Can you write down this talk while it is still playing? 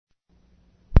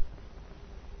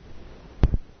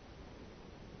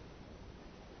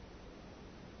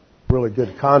really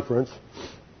good conference.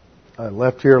 I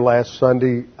left here last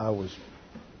Sunday. I was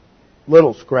a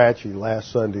little scratchy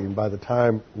last Sunday, and by the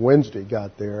time Wednesday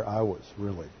got there, I was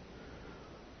really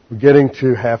beginning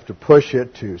to have to push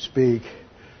it to speak.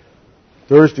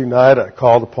 Thursday night, I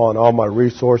called upon all my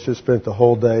resources, spent the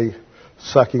whole day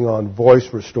sucking on Voice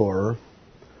Restorer,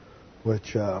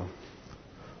 which I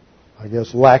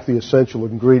guess lacked the essential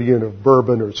ingredient of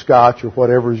bourbon or scotch or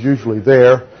whatever is usually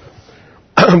there.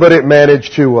 But it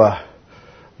managed to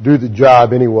do the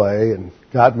job anyway and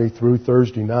got me through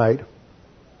Thursday night.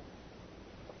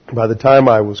 By the time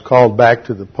I was called back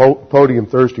to the podium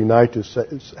Thursday night to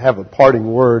have a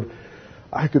parting word,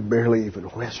 I could barely even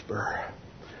whisper.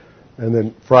 And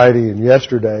then Friday and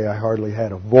yesterday, I hardly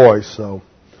had a voice, so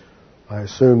I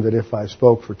assumed that if I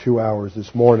spoke for 2 hours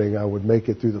this morning, I would make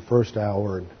it through the first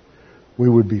hour and we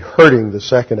would be hurting the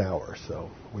second hour. So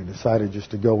we decided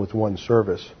just to go with one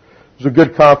service. It was a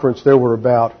good conference. There were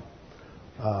about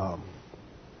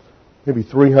maybe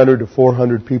 300 to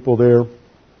 400 people there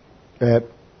at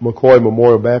McCoy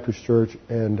Memorial Baptist Church,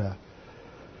 and it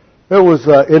was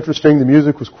interesting. The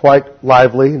music was quite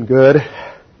lively and good,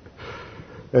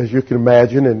 as you can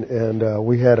imagine, and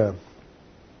we had a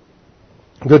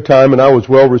good time, and I was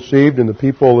well received, and the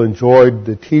people enjoyed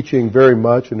the teaching very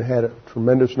much and had a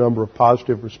tremendous number of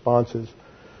positive responses.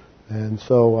 And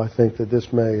so I think that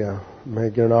this may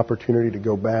get an opportunity to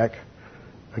go back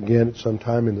again at some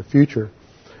time in the future.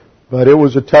 But it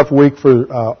was a tough week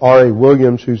for R.A.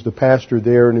 Williams, who's the pastor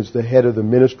there and is the head of the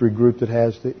ministry group that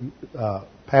has the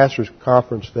pastors'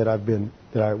 conference that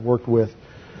I worked with,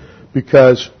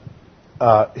 because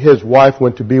his wife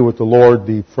went to be with the Lord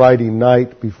the Friday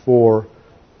night before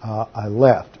I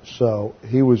left. So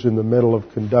he was in the middle of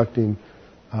conducting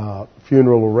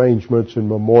funeral arrangements and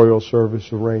memorial service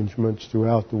arrangements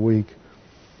throughout the week.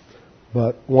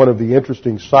 But one of the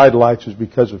interesting sidelights is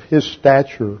because of his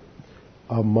stature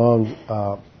among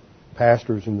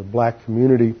pastors in the black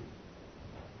community.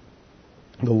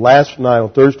 The last night,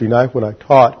 on Thursday night, when I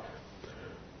taught,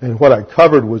 and what I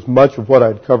covered was much of what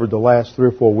I'd covered the last 3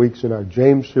 or 4 weeks in our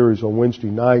James series on Wednesday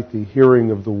night, the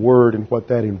hearing of the Word and what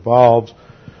that involves,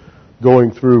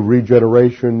 going through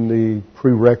regeneration, the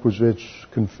prerequisites,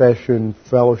 confession,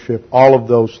 fellowship, all of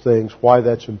those things, why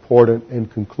that's important,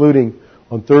 and concluding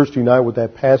on Thursday night with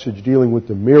that passage dealing with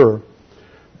the mirror.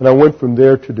 And I went from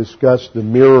there to discuss the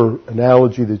mirror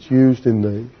analogy that's used in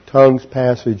the tongues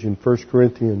passage in 1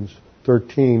 Corinthians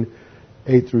 13,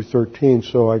 8 through 13.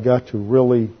 So I got to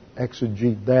really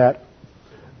exegete that.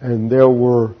 And there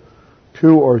were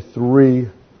 2 or 3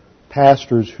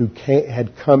 pastors who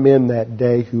had come in that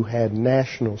day who had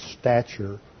national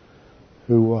stature,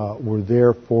 who were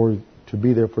there to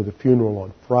be there for the funeral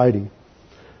on Friday,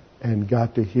 and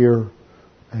got to hear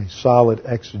a solid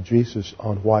exegesis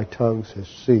on why tongues has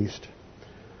ceased.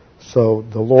 So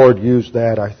the Lord used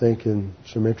that, I think, in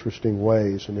some interesting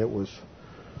ways. And it was,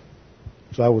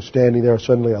 as I was standing there,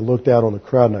 suddenly I looked out on the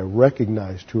crowd and I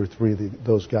recognized 2 or 3 of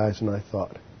those guys, and I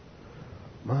thought,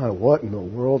 my, what in the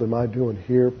world am I doing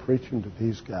here preaching to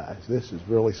these guys? This is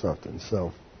really something.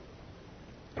 So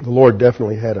the Lord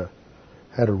definitely had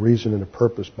a reason and a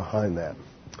purpose behind that.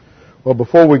 Well,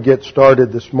 before we get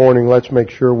started this morning, let's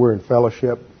make sure we're in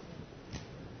fellowship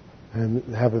and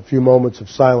have a few moments of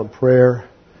silent prayer,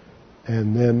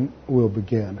 and then we'll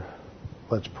begin.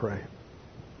 Let's pray.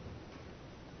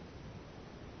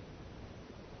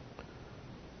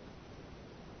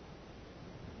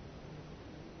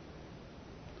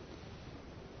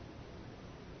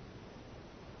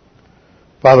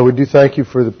 Father, we do thank you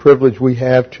for the privilege we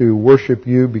have to worship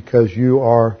you, because you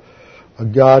are a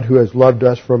God who has loved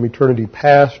us from eternity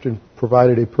past and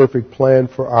provided a perfect plan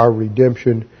for our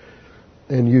redemption.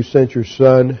 And you sent your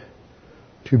Son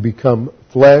to become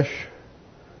flesh,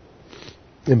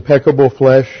 impeccable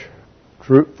flesh,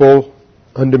 full,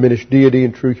 undiminished deity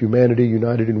and true humanity,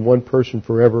 united in one person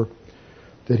forever,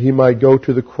 that he might go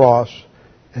to the cross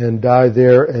and die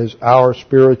there as our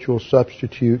spiritual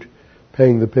substitute,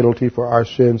 paying the penalty for our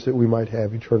sins that we might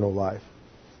have eternal life.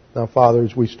 Now, Father,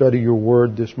 as we study your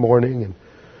word this morning and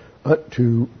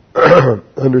to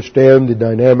understand the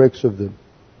dynamics of the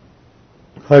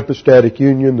hypostatic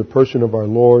union, the person of our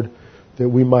Lord, that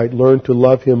we might learn to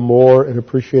love him more and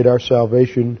appreciate our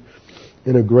salvation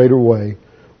in a greater way,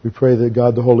 we pray that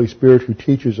God the Holy Spirit, who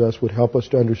teaches us, would help us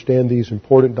to understand these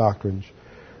important doctrines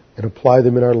and apply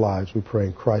them in our lives. We pray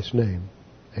in Christ's name.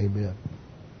 Amen.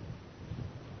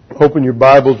 Open your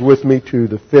Bibles with me to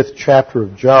the 5th chapter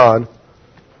of John.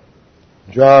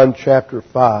 John chapter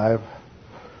 5.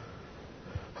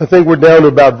 I think we're down to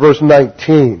about verse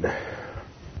 19.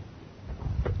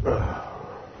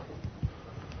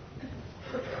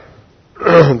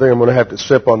 I think I'm going to have to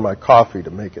sip on my coffee to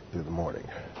make it through the morning.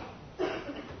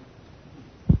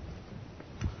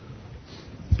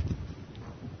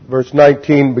 Verse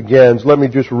 19 begins. Let me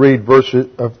just read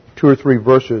two or three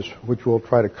verses, which we'll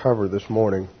try to cover this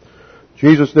morning.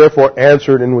 Jesus therefore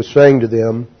answered and was saying to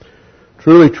them,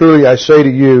 Truly, truly, I say to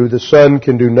you, the Son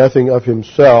can do nothing of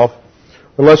himself,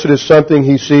 unless it is something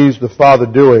he sees the Father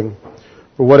doing.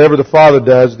 For whatever the Father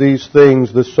does, these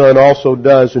things the Son also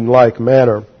does in like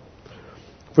manner.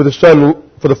 For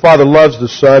the Father loves the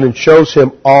Son and shows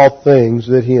him all things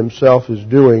that he himself is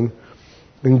doing.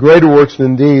 And greater works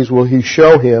than these will he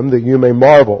show him, that you may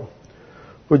marvel.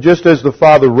 For just as the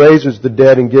Father raises the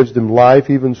dead and gives them life,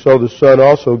 even so the Son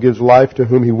also gives life to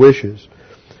whom he wishes.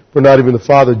 For not even the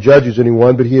Father judges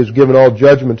anyone, but he has given all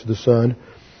judgment to the Son,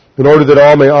 in order that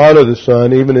all may honor the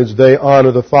Son, even as they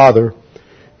honor the Father.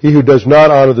 He who does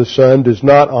not honor the Son does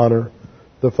not honor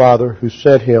the Father who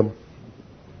sent him.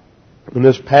 In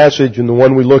this passage, and the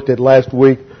one we looked at last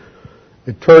week,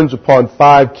 it turns upon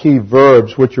 5 key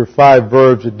verbs, which are 5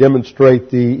 verbs that demonstrate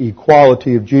the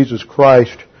equality of Jesus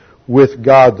Christ with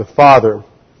God the Father.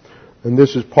 And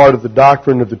this is part of the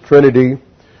doctrine of the Trinity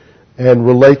and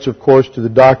relates, of course, to the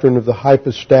doctrine of the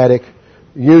hypostatic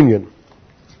union.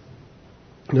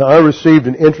 Now, I received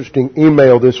an interesting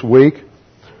email this week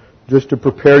just to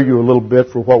prepare you a little bit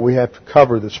for what we have to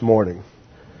cover this morning.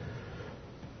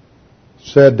 It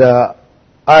said,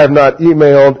 I have not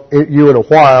emailed you in a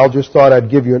while, just thought I'd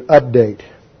give you an update.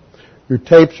 Your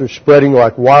tapes are spreading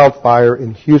like wildfire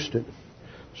in Houston.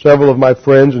 Several of my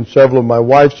friends and several of my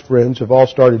wife's friends have all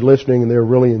started listening and they're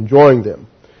really enjoying them.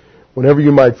 Whenever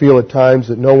you might feel at times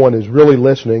that no one is really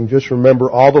listening, just remember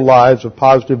all the lives of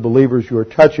positive believers you are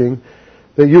touching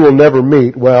that you will never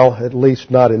meet, well, at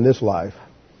least not in this life.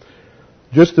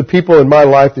 Just the people in my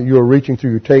life that you are reaching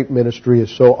through your tape ministry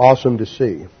is so awesome to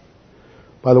see.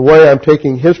 By the way, I'm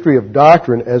taking History of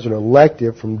Doctrine as an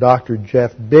elective from Dr.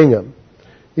 Jeff Bingham.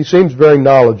 He seems very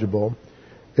knowledgeable.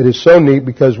 It is so neat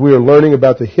because we are learning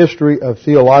about the history of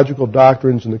theological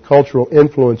doctrines and the cultural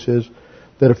influences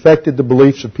that affected the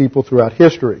beliefs of people throughout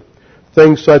history.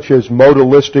 Things such as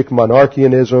modalistic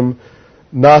monarchianism,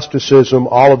 Gnosticism,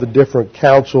 all of the different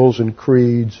councils and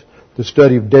creeds, the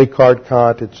study of Descartes,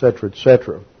 Kant, etc.,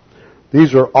 etc.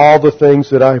 These are all the things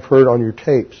that I've heard on your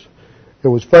tapes. It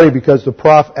was funny because the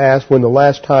prof asked when the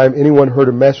last time anyone heard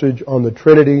a message on the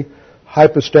Trinity,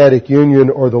 hypostatic union,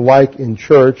 or the like in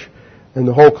church, and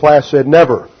the whole class said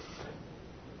never.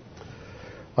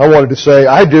 I wanted to say,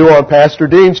 I do on Pastor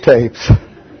Dean's tapes.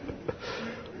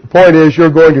 The point is, you're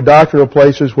going to doctrinal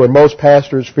places where most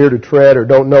pastors fear to tread or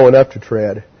don't know enough to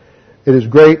tread. It is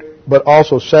great, but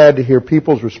also sad to hear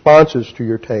people's responses to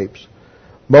your tapes.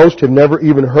 Most have never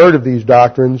even heard of these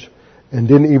doctrines and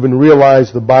didn't even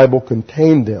realize the Bible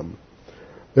contained them.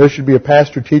 There should be a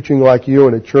pastor teaching like you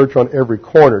in a church on every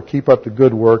corner. Keep up the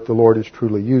good work. The Lord is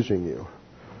truly using you.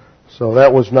 So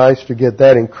that was nice to get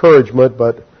that encouragement,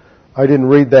 but I didn't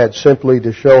read that simply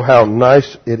to show how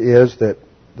nice it is that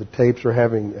the tapes are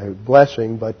having a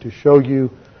blessing, but to show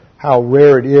you how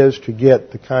rare it is to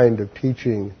get the kind of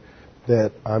teaching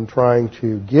that I'm trying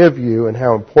to give you and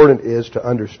how important it is to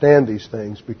understand these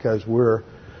things, because we're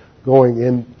going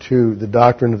into the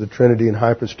doctrine of the Trinity and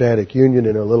hypostatic union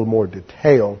in a little more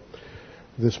detail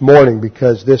this morning,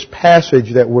 because this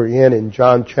passage that we're in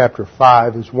John chapter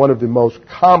 5 is one of the most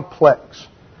complex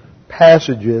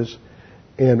passages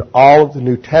in all of the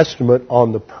New Testament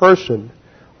on the person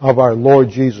of our Lord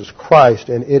Jesus Christ,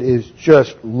 and it is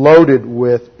just loaded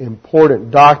with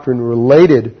important doctrine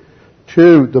related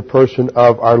to the person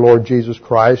of our Lord Jesus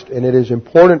Christ, and it is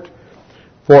important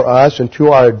for us and to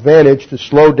our advantage to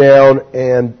slow down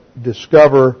and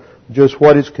discover just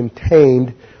what is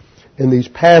contained in these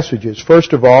passages.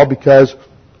 First of all, because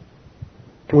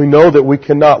we know that we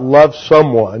cannot love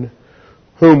someone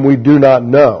whom we do not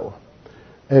know.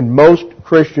 And most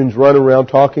Christians run around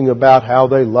talking about how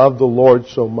they love the Lord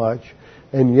so much,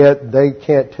 and yet they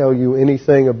can't tell you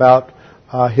anything about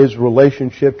His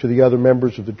relationship to the other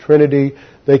members of the Trinity.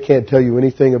 They can't tell you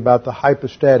anything about the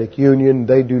hypostatic union.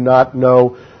 They do not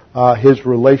know His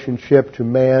relationship to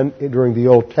man during the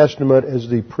Old Testament as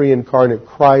the pre-incarnate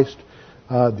Christ,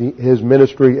 His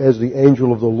ministry as the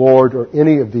angel of the Lord, or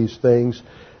any of these things.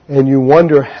 And you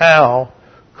wonder how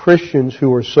Christians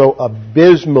who are so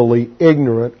abysmally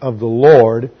ignorant of the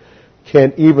Lord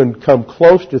can even come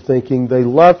close to thinking they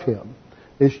love Him.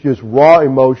 It's just raw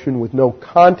emotion with no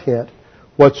content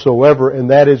whatsoever, and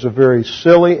that is a very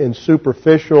silly and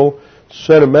superficial,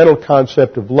 sentimental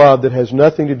concept of love that has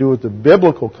nothing to do with the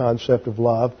biblical concept of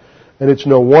love. And it's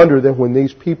no wonder that when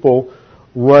these people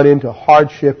run into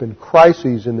hardship and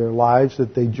crises in their lives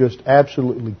that they just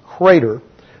absolutely crater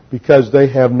because they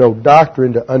have no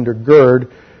doctrine to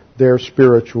undergird their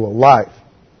spiritual life.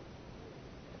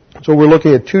 So we're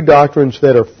looking at two doctrines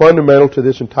that are fundamental to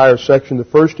this entire section. The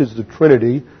first is the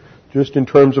Trinity. Just in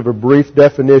terms of a brief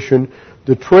definition,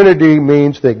 the Trinity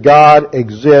means that God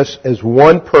exists as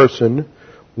one person,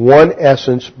 one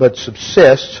essence, but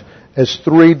subsists as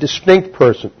three distinct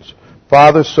persons,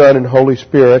 Father, Son, and Holy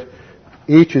Spirit.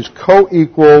 Each is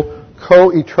co-equal,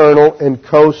 co-eternal, and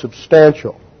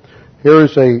co-substantial. Here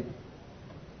is a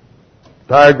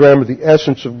diagram of the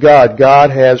essence of God.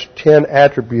 God has 10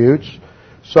 attributes: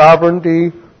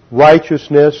 sovereignty,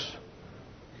 righteousness,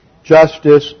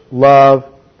 justice, love,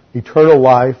 eternal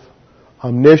life,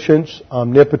 omniscience,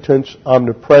 omnipotence,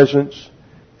 omnipresence,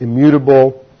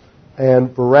 immutable,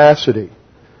 and veracity.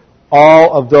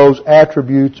 All of those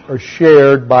attributes are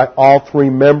shared by all three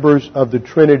members of the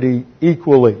Trinity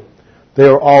equally. They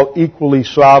are all equally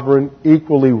sovereign,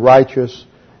 equally righteous,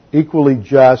 equally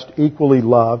just, equally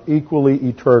loved, equally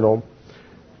eternal,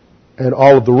 and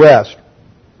all of the rest.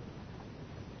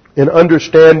 In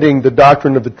understanding the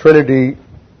doctrine of the Trinity,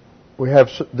 we have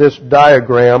this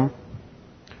diagram,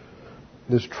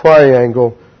 this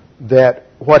triangle, that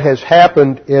what has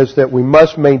happened is that we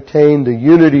must maintain the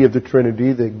unity of the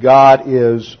Trinity, that God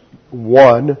is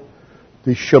one.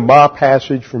 The Shema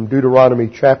passage from Deuteronomy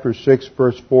chapter 6,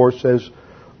 verse 4 says,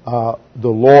 the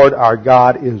Lord our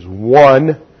God is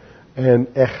one. And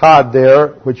echad there,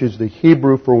 which is the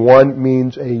Hebrew for one,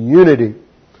 means a unity.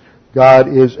 God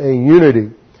is a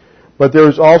unity. But there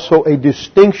is also a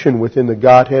distinction within the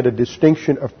Godhead, a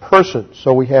distinction of persons.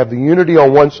 So we have the unity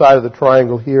on one side of the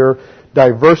triangle here,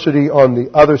 diversity on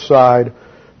the other side,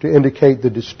 to indicate the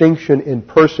distinction in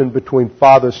person between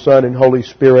Father, Son, and Holy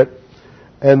Spirit.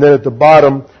 And then at the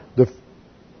bottom,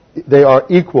 they are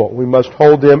equal. We must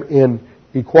hold them in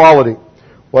equality.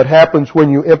 What happens when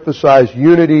you emphasize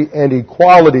unity and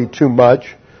equality too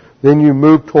much, then you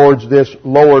move towards this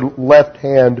lower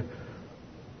left-hand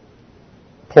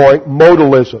point,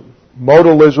 modalism.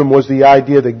 Modalism was the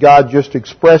idea that God just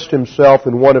expressed himself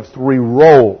in one of three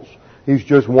roles. He's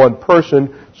just one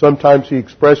person. Sometimes he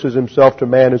expresses himself to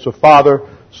man as a father,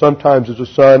 sometimes as a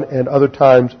son, and other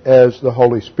times as the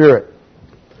Holy Spirit.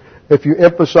 If you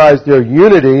emphasize their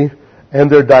unity and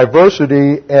their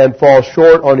diversity and fall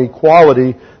short on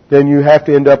equality, then you have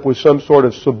to end up with some sort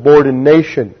of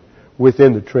subordination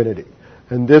within the Trinity.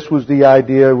 And this was the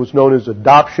idea, it was known as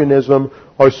adoptionism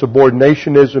or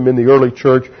subordinationism in the early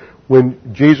church.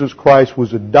 When Jesus Christ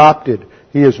was adopted,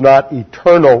 he is not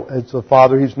eternal as the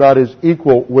Father. He's not as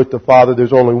equal with the Father.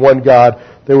 There's only one God.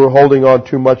 They were holding on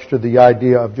too much to the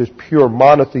idea of just pure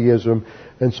monotheism,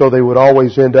 and so they would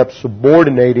always end up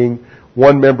subordinating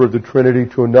one member of the Trinity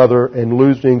to another and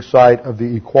losing sight of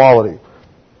the equality.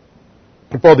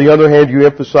 If, on the other hand, you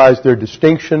emphasize their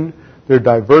distinction, their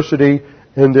diversity,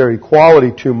 and their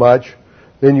equality too much,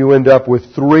 then you end up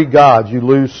with three gods. You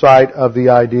lose sight of the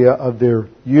idea of their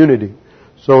unity.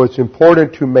 So it's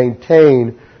important to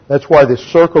maintain, that's why this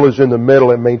circle is in the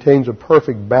middle. It maintains a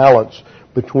perfect balance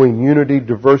between unity,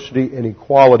 diversity, and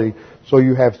equality. So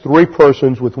you have three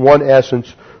persons with one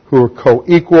essence who are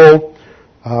co-equal,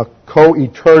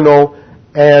 co-eternal,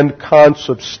 and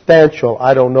consubstantial.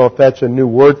 I don't know if that's a new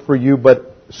word for you,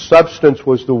 but substance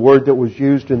was the word that was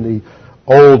used in the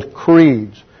old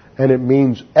creeds, and it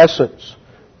means essence.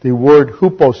 The word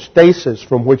hypostasis,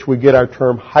 from which we get our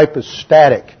term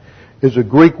hypostatic, is a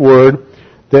Greek word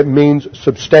that means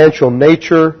substantial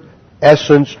nature,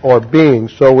 essence, or being.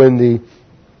 So in the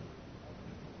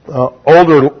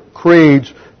older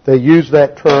creeds, they use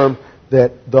that term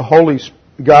that the Holy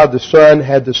God the Son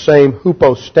had the same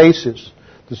hypostasis,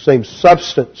 the same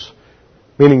substance,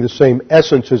 meaning the same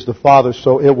essence as the Father.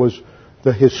 So it was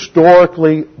the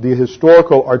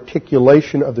historical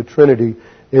articulation of the Trinity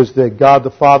is that God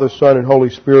the Father, Son, and Holy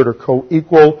Spirit are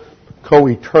co-equal,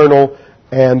 co-eternal,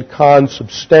 and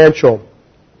consubstantial.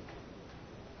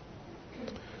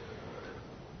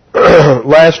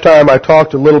 Last time I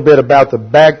talked a little bit about the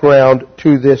background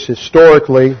to this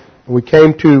historically. We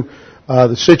came to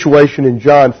the situation in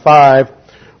John 5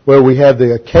 where we have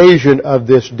the occasion of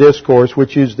this discourse,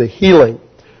 which is the healing.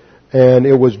 And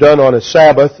it was done on a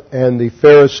Sabbath, and the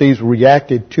Pharisees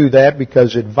reacted to that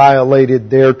because it violated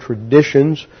their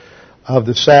traditions of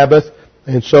the Sabbath.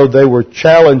 And so they were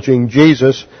challenging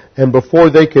Jesus, and before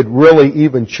they could really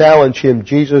even challenge him,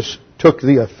 Jesus took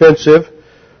the offensive.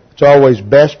 It's always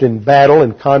best in battle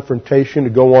and confrontation to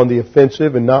go on the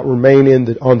offensive and not remain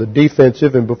on the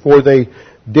defensive. And before they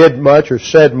did much or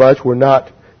said much, were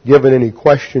not given any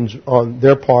questions on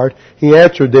their part. He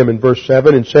answered them in verse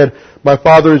 7 and said, "My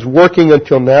Father is working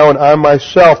until now, and I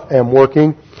myself am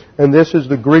working." And this is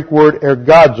the Greek word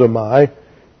ergazomai.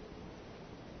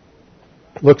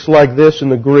 Looks like this in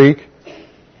the Greek.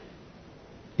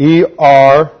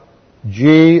 E-R-G-A-Z-O-M-A-I.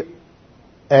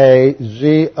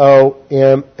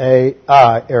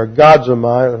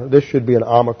 Ergazomai. This should be an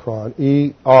omicron.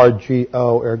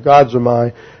 E-R-G-O.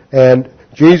 Ergazomai. And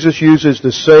Jesus uses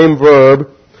the same verb,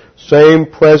 same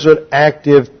present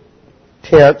active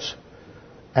tense,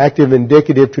 active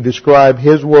indicative, to describe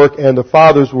His work and the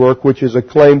Father's work, which is a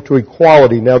claim to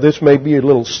equality. Now this may be a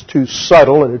little too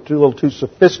subtle and a little too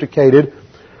sophisticated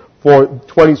for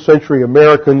 20th century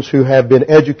Americans who have been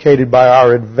educated by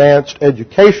our advanced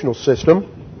educational system,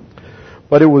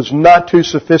 but it was not too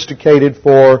sophisticated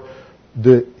for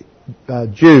the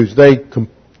Jews. They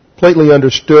completely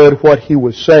understood what He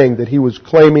was saying, that He was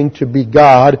claiming to be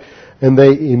God, and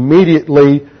they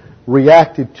immediately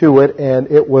reacted to it,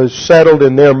 and it was settled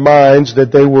in their minds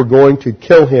that they were going to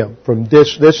kill Him. From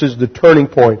this is the turning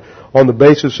point. On the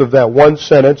basis of that one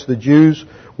sentence, the Jews,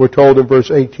 we're told in verse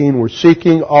 18, were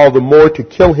seeking all the more to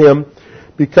kill Him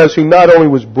because He not only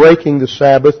was breaking the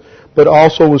Sabbath, but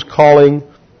also was calling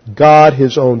God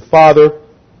His own Father,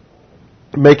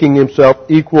 making Himself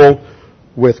equal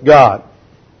with God.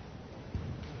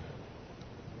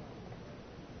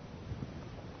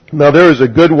 Now there is a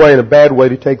good way and a bad way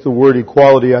to take the word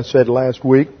equality, I said last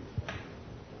week.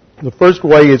 The first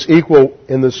way is equal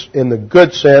in the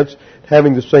good sense,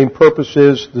 having the same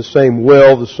purposes, the same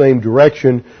will, the same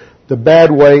direction. The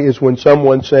bad way is when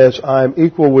someone says, "I'm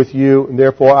equal with you, and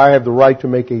therefore I have the right to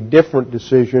make a different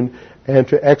decision and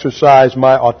to exercise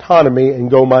my autonomy and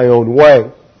go my own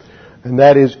way." And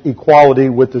that is equality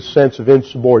with the sense of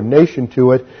insubordination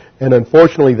to it. And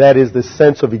unfortunately, that is the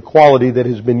sense of equality that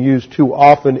has been used too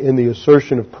often in the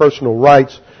assertion of personal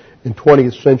rights in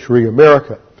 20th century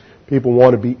America. People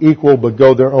want to be equal but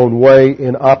go their own way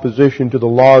in opposition to the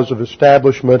laws of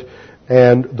establishment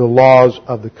and the laws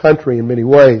of the country in many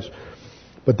ways.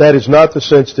 But that is not the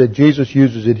sense that Jesus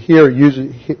uses it here. He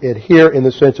uses it here in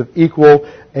the sense of equal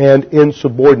and in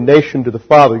subordination to the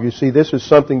Father. You see, this is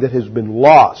something that has been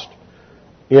lost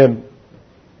in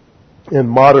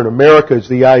modern America, is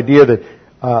the idea that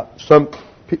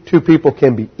two people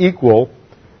can be equal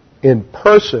in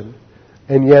person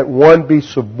and yet one be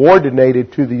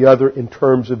subordinated to the other in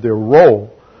terms of their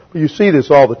role. You see this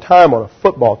all the time on a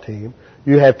football team.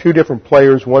 You have two different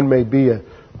players. One may be a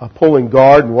pulling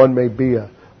guard and one may be a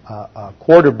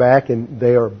quarterback, and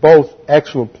they are both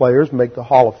excellent players, make the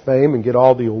Hall of Fame and get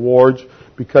all the awards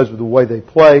because of the way they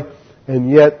play. And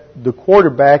yet the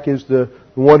quarterback is the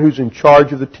one who's in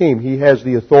charge of the team. He has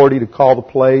the authority to call the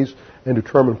plays and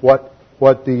determine what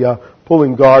the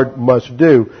pulling guard must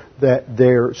do. That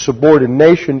their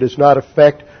subordination does not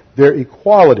affect their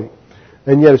equality.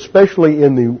 And yet, especially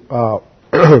in the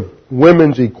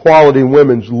women's equality,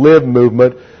 women's live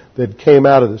movement that came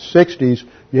out of the 60s,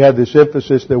 you have this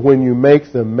emphasis that when you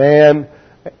make the man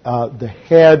the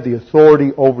head, the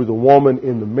authority over the woman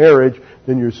in the marriage,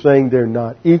 then you're saying they're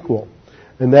not equal.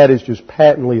 And that is just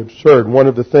patently absurd. One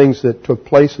of the things that took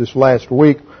place this last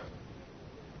week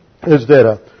is that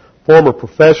a former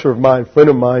professor of mine, friend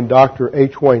of mine, Dr.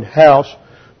 H. Wayne House,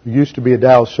 who used to be at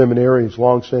Dallas Seminary, has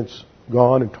long since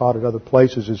gone and taught at other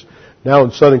places, is now in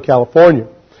Southern California.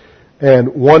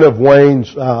 And one of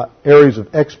Wayne's areas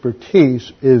of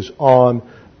expertise is on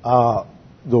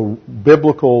the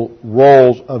biblical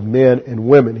roles of men and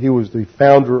women. He was the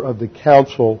founder of the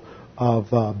Council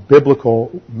of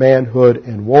Biblical Manhood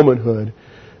and Womanhood,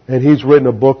 and he's written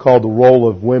a book called The Role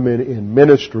of Women in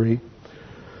Ministry,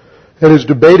 and is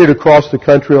debated across the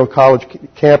country on college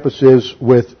campuses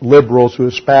with liberals who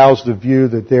espouse the view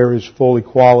that there is full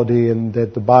equality and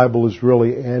that the Bible is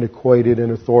really antiquated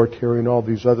and authoritarian and all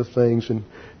these other things. And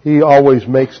he always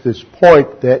makes this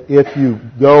point that if you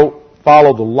go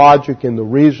follow the logic and the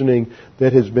reasoning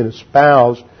that has been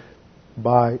espoused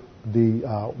by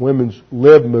the women's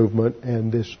live movement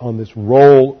and on this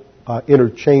role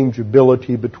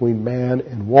interchangeability between man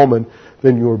and woman,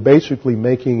 then you're basically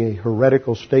making a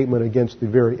heretical statement against the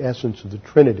very essence of the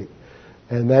Trinity.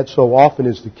 And that so often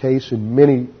is the case in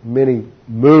many, many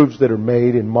moves that are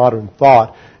made in modern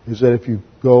thought, is that if you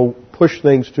go push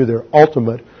things to their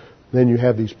ultimate, then you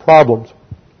have these problems.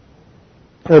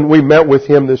 And we met with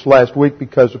him this last week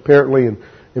because apparently in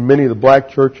many of the black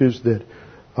churches that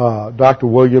Dr.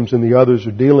 Williams and the others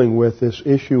are dealing with, this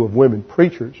issue of women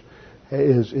preachers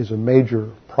is a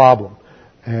major problem.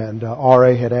 And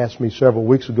R.A. had asked me several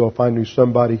weeks ago if I knew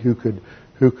somebody who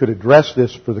could address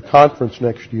this for the conference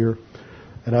next year.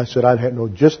 And I said, I know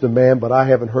just the man, but I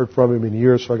haven't heard from him in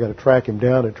years, so I got to track him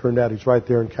down. It turned out he's right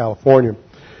there in California.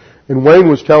 And Wayne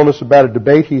was telling us about a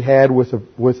debate he had with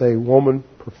a woman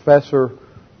professor,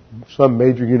 some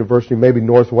major university, maybe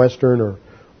Northwestern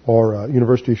or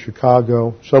University of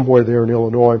Chicago, somewhere there in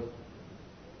Illinois.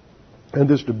 And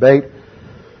this debate,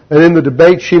 and in the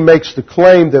debate she makes the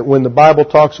claim that when the Bible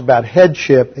talks about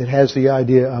headship, it has the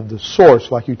idea of the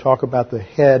source, like you talk about the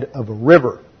head of a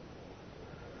river.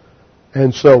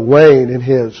 And so Wayne, in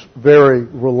his very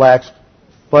relaxed,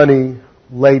 funny,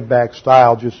 laid-back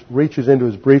style, just reaches into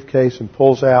his briefcase and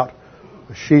pulls out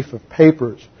a sheaf of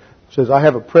papers. Says, I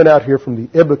have a printout here from the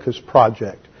Ibycus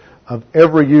Project of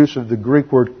every use of the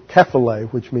Greek word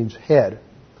kephale, which means head,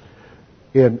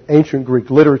 in ancient Greek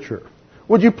literature.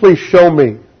 Would you please show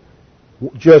me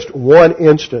just one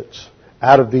instance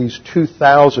out of these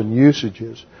 2,000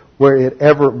 usages where it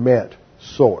ever meant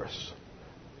source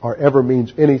or ever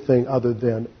means anything other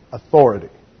than authority?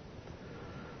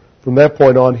 From that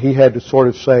point on, he had to sort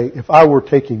of say, if I were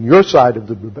taking your side of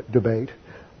the debate,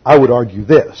 I would argue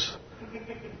this.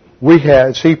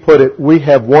 As he put it, we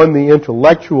have won the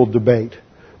intellectual debate,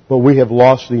 but we have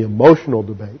lost the emotional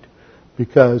debate.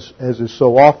 Because, as is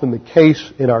so often the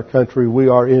case in our country, we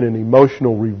are in an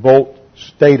emotional revolt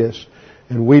status,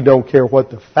 and we don't care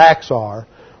what the facts are.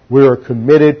 We are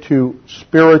committed to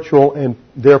spiritual and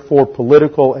therefore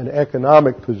political and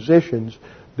economic positions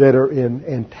that are in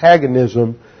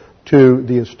antagonism to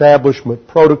the establishment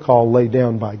protocol laid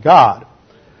down by God.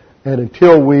 And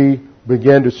until we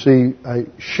begin to see a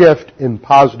shift in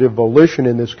positive volition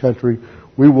in this country,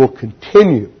 we will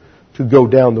continue to go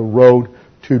down the road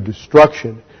to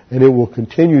destruction, and it will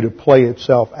continue to play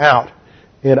itself out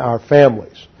in our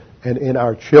families and in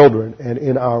our children and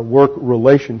in our work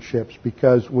relationships,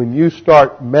 because when you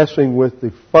start messing with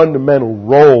the fundamental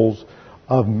roles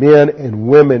of men and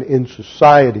women in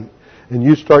society, and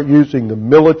you start using the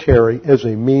military as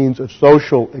a means of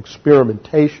social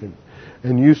experimentation,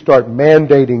 and you start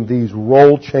mandating these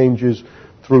role changes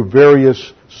through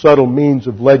various subtle means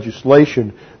of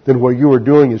legislation, then what you are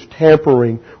doing is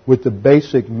tampering with the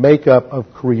basic makeup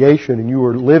of creation, and you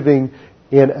are living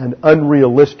in an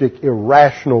unrealistic,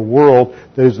 irrational world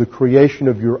that is the creation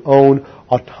of your own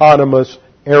autonomous,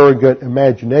 arrogant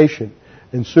imagination.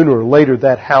 And sooner or later,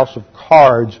 that house of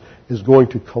cards is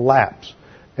going to collapse.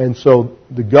 And so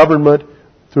the government,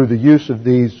 through the use of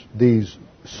these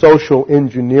social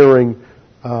engineering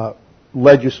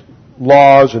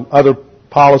laws and other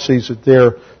policies that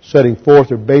they're setting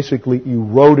forth, are basically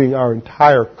eroding our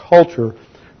entire culture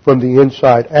from the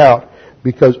inside out.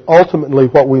 Because ultimately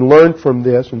what we learn from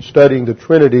this in studying the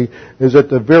Trinity is at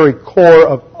the very core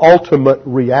of ultimate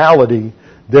reality,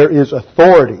 there is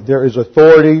authority. There is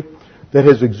authority that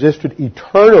has existed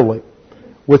eternally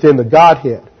within the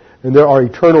Godhead. And there are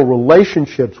eternal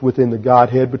relationships within the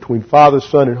Godhead between Father,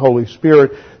 Son, and Holy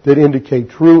Spirit that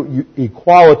indicate true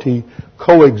equality,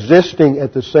 coexisting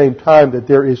at the same time that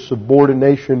there is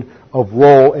subordination of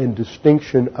role and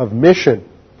distinction of mission.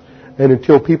 And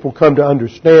until people come to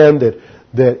understand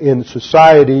that in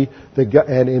society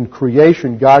and in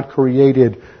creation, God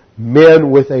created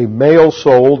men with a male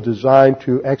soul designed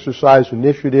to exercise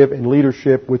initiative and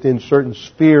leadership within certain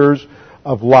spheres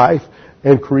of life,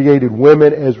 and created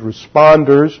women as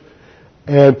responders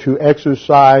and to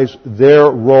exercise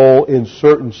their role in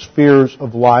certain spheres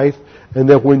of life, and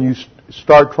that when you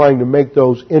start trying to make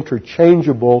those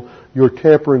interchangeable, you're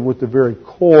tampering with the very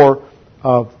core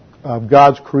of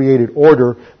God's created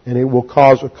order, and it will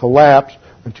cause a collapse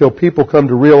until people come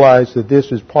to realize that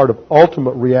this is part of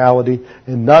ultimate reality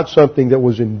and not something that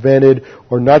was invented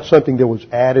or not something that was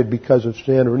added because of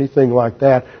sin or anything like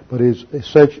that, but is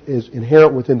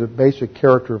inherent within the basic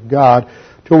character of God.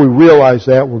 Until we realize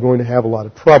that, we're going to have a lot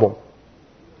of trouble.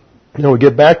 We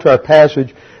get back to our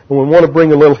passage, and we want to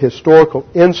bring a little historical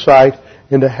insight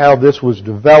into how this was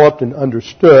developed and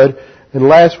understood. And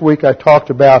last week I talked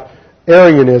about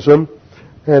Arianism,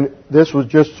 and this was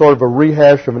just sort of a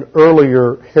rehash of an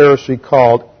earlier heresy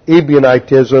called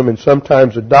Ebionitism and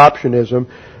sometimes adoptionism.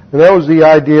 And that was the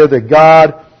idea that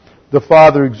God, the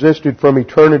Father, existed from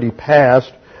eternity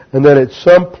past, and that at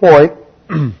some point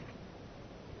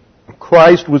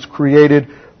Christ was created,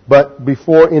 but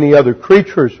before any other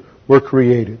creatures were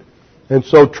created. And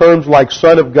so terms like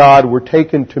Son of God were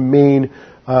taken to mean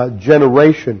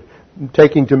generation,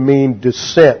 taken to mean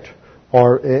descent,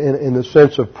 or in the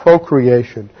sense of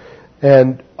procreation.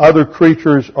 And other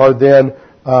creatures are then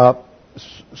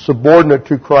subordinate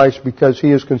to Christ because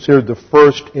He is considered the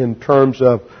first in terms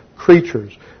of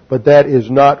creatures. But that is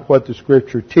not what the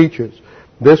Scripture teaches.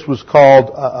 This was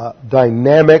called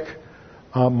dynamic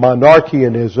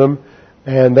monarchianism,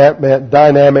 and that meant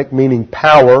dynamic meaning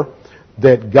power,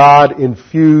 that God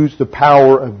infused the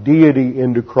power of deity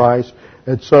into Christ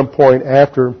at some point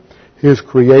after His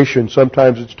creation.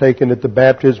 Sometimes it's taken at the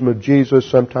baptism of Jesus,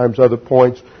 sometimes other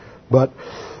points, but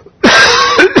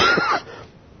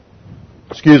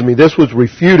excuse me, this was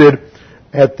refuted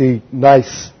at the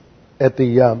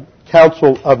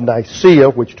Council of Nicaea,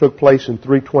 which took place in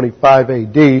 325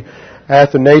 A.D.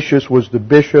 Athanasius was the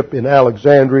bishop in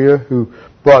Alexandria who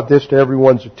brought this to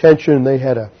everyone's attention. They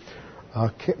had a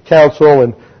council,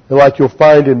 and like you'll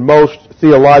find in most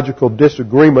theological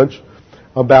disagreements,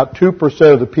 about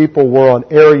 2% of the people were on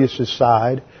Arius'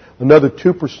 side, another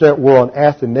 2% were on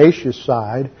Athanasius'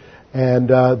 side, and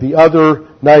the other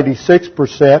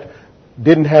 96%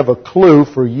 didn't have a clue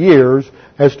for years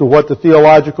as to what the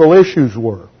theological issues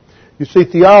were. You see,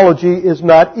 theology is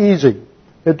not easy.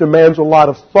 It demands a lot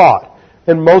of thought.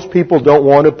 And most people don't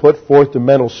want to put forth the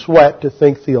mental sweat to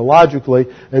think theologically,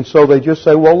 and so they just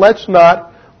say, well, let's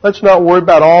not worry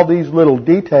about all these little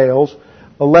details.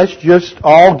 Let's just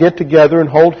all get together and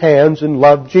hold hands and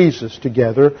love Jesus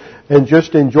together and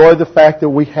just enjoy the fact that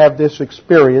we have this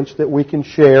experience that we can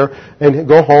share and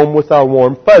go home with our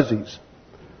warm fuzzies.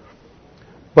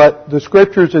 But the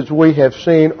Scriptures, as we have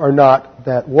seen, are not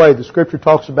that way. The Scripture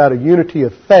talks about a unity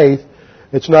of faith.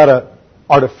 It's not an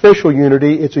artificial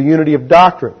unity, it's a unity of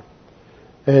doctrine.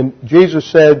 And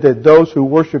Jesus said that those who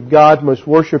worship God must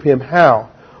worship Him how?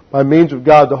 By means of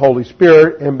God the Holy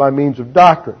Spirit and by means of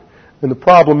doctrine. And the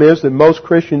problem is that most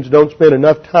Christians don't spend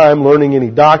enough time learning any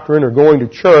doctrine or going to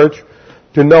church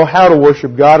to know how to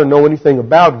worship God and know anything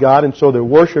about God, and so their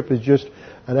worship is just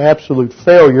an absolute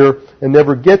failure and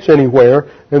never gets anywhere,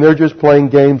 and they're just playing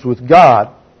games with God.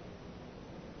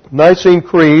 Nicene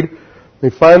Creed, they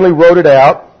finally wrote it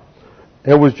out.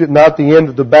 It was not the end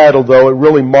of the battle, though. It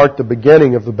really marked the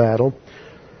beginning of the battle.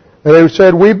 And they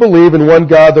said, we believe in one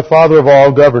God, the Father of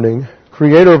all, governing,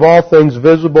 creator of all things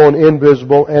visible and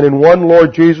invisible, and in one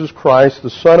Lord Jesus Christ, the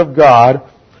Son of God.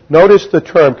 Notice the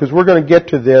term, because we're going to get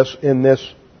to this in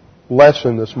this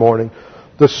lesson this morning.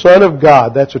 The Son of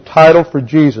God, that's a title for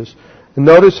Jesus. And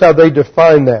notice how they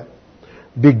define that.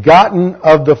 Begotten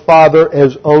of the Father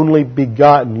as only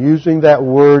begotten. Using that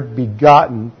word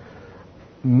begotten,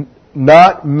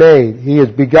 not made. He is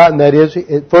begotten, that is,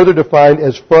 further defined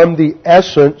as from the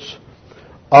essence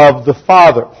of the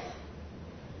Father.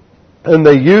 And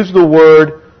they use the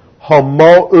word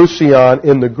homoousion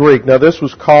in the Greek. Now this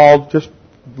was called, just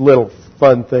a little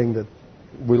fun thing that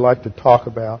we like to talk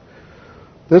about.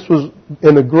 This was,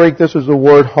 in the Greek, this is the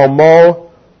word homoousion.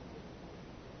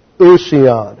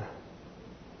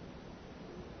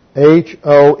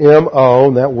 H-O-M-O,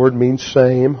 and that word means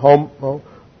same.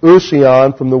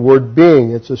 Homoousion from the word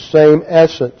being. It's the same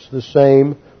essence, the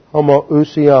same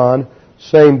homoousion,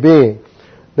 same being.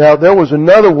 Now, there was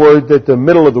another word that the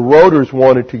middle of the rotors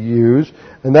wanted to use,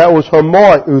 and that was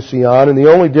homoousion, and the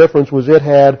only difference was it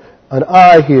had an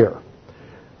I here.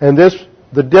 And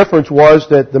the difference was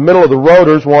that the middle of the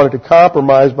rotors wanted to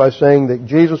compromise by saying that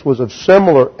Jesus was of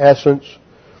similar essence.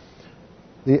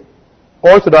 The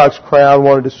Orthodox crowd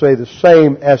wanted to say the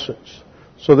same essence.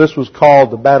 So this was called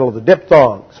the Battle of the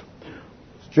Diphthongs.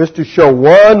 Just to show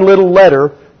one little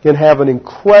letter can have an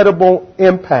incredible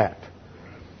impact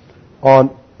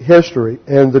on history.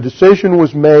 And the decision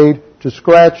was made to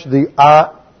scratch the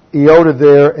iota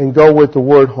there and go with the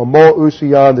word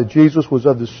homoousion, that Jesus was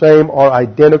of the same or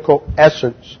identical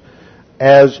essence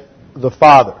as the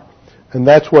Father. And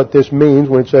that's what this means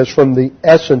when it says from the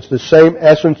essence, the same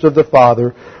essence of the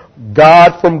Father,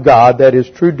 God from God, that is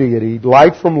true deity,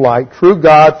 light from light, true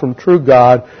God from true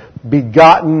God,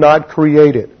 begotten, not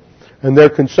created. And their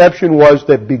conception was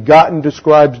that begotten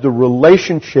describes the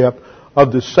relationship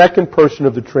of the second person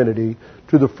of the Trinity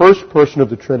to the first person of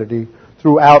the Trinity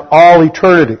throughout all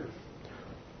eternity.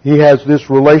 He has this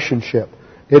relationship.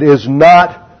 It is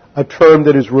not a term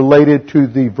that is related to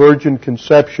the virgin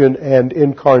conception and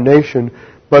incarnation,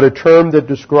 but a term that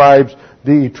describes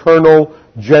the eternal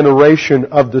generation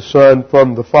of the Son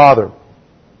from the Father.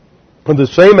 From the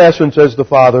same essence as the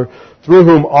Father, through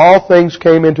whom all things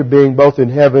came into being, both in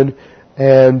heaven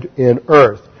and in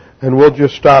earth. And we'll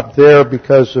just stop there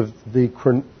because of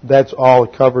that's all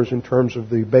it covers in terms of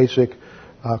the basic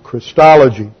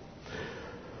Christology.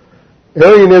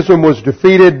 Arianism was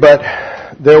defeated, but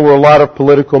there were a lot of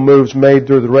political moves made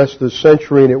through the rest of the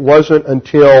century, and it wasn't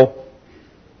until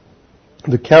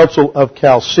the Council of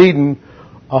Chalcedon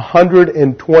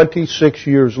 126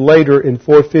 years later in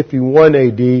 451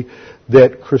 AD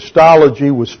that Christology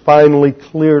was finally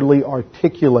clearly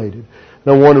articulated.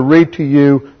 And I want to read to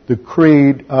you the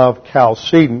Creed of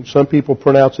Chalcedon. Some people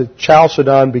pronounce it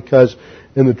Chalcedon because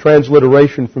in the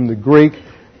transliteration from the Greek,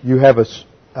 you have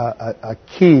a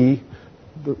key,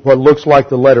 what looks like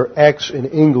the letter X in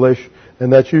English,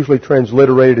 and that's usually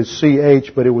transliterated as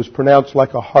CH, but it was pronounced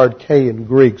like a hard K in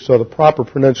Greek, so the proper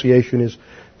pronunciation is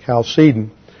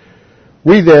Chalcedon.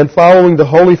 We then, following the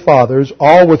Holy Fathers,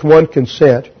 all with one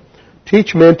consent,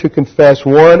 teach men to confess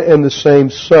one and the same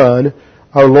Son,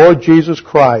 our Lord Jesus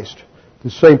Christ,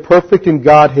 the same perfect in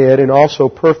Godhead and also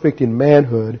perfect in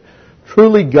manhood,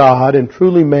 truly God and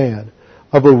truly man,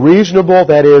 of a reasonable,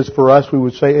 that is, for us we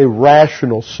would say a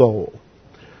rational soul.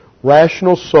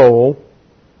 Rational soul,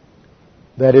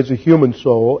 that is a human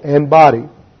soul, and body.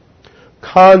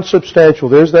 Consubstantial,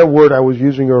 there's that word I was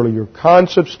using earlier.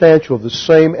 Consubstantial, the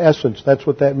same essence, that's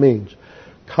what that means.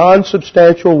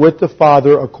 Consubstantial with the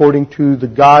Father according to the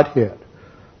Godhead.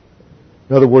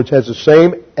 In other words, has the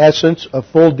same essence of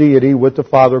full deity with the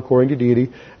Father according to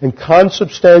deity, and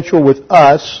consubstantial with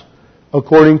us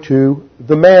according to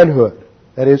the manhood.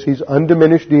 That is, He's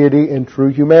undiminished deity and true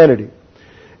humanity.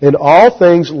 In all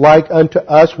things like unto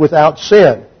us without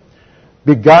sin,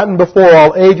 begotten before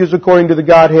all ages according to the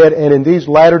Godhead, and in these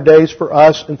latter days for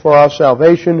us and for our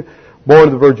salvation, born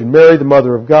of the Virgin Mary, the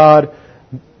Mother of God,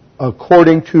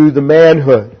 according to the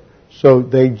manhood. So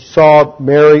they saw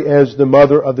Mary as the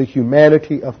mother of the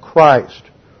humanity of Christ.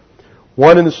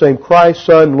 One and the same Christ,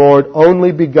 Son, Lord,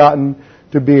 only begotten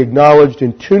to be acknowledged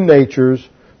in two natures,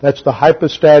 that's the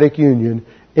hypostatic union,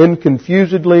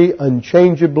 inconfusedly,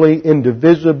 unchangeably,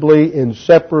 indivisibly,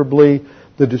 inseparably,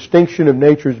 the distinction of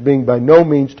natures being by no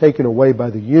means taken away by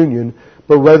the union,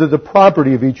 but rather the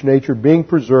property of each nature being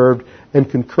preserved and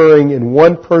concurring in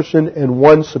one person and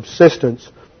one subsistence,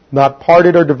 not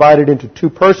parted or divided into two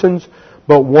persons,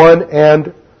 but one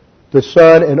and the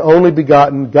Son and only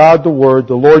begotten, God the Word,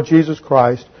 the Lord Jesus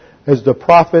Christ, as the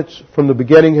prophets from the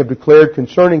beginning have declared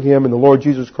concerning Him, and the Lord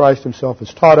Jesus Christ Himself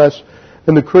has taught us,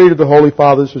 and the Creed of the Holy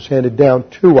Fathers is handed down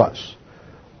to us.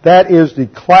 That is the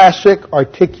classic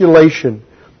articulation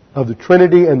of the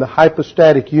Trinity and the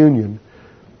hypostatic union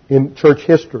in church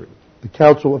history, the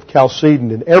Council of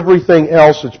Chalcedon, and everything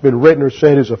else that's been written or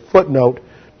said is a footnote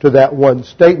to that one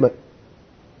statement.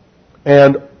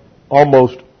 And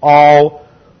almost all,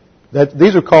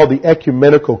 these are called the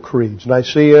ecumenical creeds,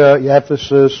 Nicaea,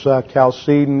 Ephesus,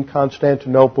 Chalcedon,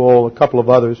 Constantinople, a couple of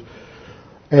others,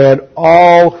 and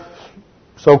all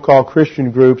so-called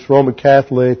Christian groups, Roman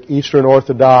Catholic, Eastern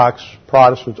Orthodox,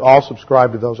 Protestants, all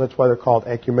subscribe to those. That's why they're called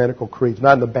ecumenical creeds.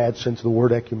 Not in the bad sense of the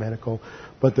word ecumenical,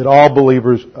 but that all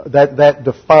believers, that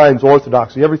defines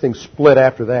orthodoxy. Everything's split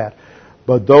after that.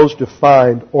 But those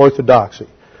defined orthodoxy.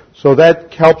 So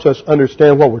that helps us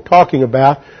understand what we're talking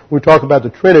about. We talk about the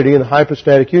Trinity and the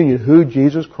hypostatic union, who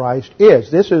Jesus Christ is.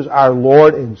 This is our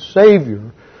Lord and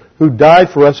Savior who died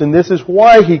for us, and this is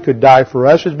why He could die for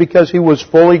us, is because He was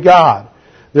fully God.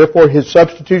 Therefore, His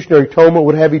substitutionary atonement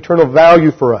would have eternal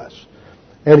value for us.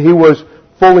 And He was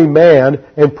fully man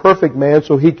and perfect man,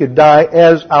 so He could die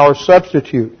as our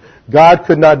substitute. God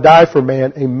could not die for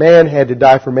man. A man had to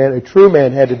die for man. A true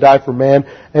man had to die for man.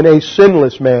 And a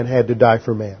sinless man had to die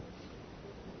for man.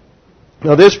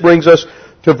 Now this brings us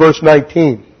to verse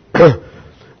 19.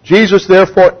 Jesus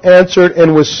therefore answered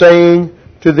and was saying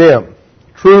to them,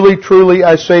 Truly, truly,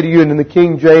 I say to you, and in the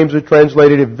King James it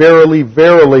translated it, Verily,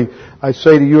 verily, I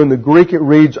say to you. In the Greek it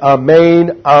reads,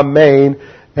 Amen, Amen.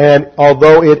 And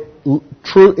although it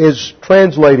is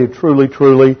translated truly,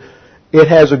 truly, it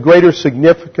has a greater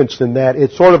significance than that.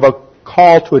 It's sort of a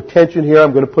call to attention here.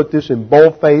 I'm going to put this in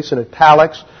boldface and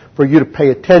italics for you to pay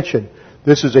attention.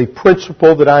 This is a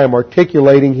principle that I am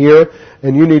articulating here,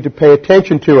 and you need to pay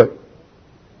attention to it.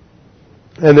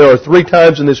 And there are 3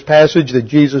 times in this passage that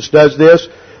Jesus does this.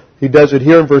 He does it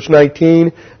here in verse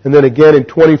 19, and then again in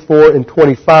 24 and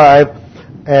 25.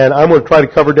 And I'm going to try to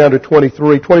cover down to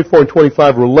 23. 24 and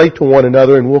 25 relate to one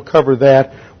another, and we'll cover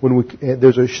that when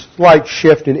there's a slight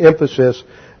shift in emphasis,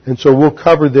 and so we'll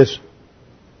cover this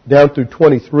down through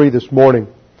 23 this morning.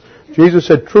 Jesus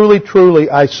said, Truly, truly,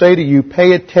 I say to you,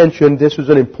 pay attention. This is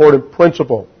an important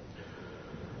principle.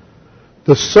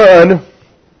 The Son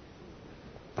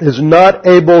is not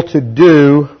able to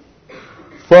do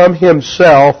from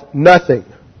Himself nothing.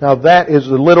 Now that is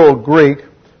the literal Greek.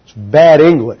 It's bad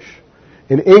English.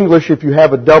 In English, if you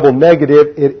have a double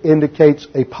negative, it indicates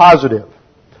a positive.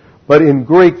 But in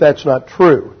Greek, that's not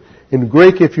true. In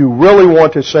Greek, if you really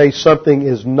want to say something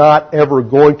is not ever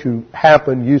going to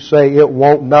happen, you say it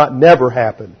won't not never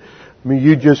happen. I mean,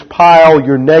 you just pile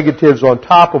your negatives on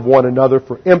top of one another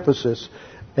for emphasis,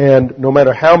 And no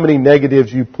matter how many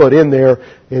negatives you put in there,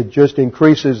 it just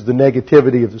increases the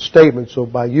negativity of the statement. So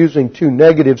by using two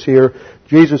negatives here,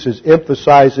 Jesus is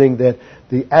emphasizing that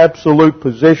the absolute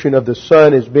position of the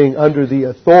Son is being under the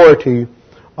authority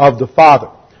of the Father.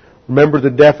 Remember the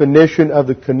definition of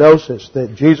the kenosis,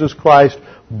 that Jesus Christ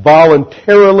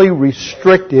voluntarily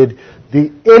restricted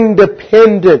the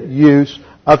independent use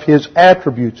of His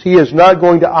attributes. He is not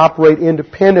going to operate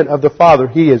independent of the Father.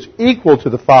 He is equal to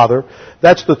the Father.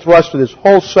 That's the thrust of this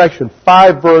whole section.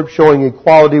 5 verbs showing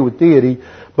equality with deity,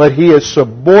 but He is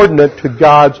subordinate to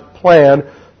God's plan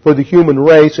for the human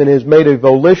race and has made a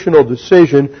volitional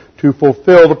decision to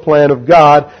fulfill the plan of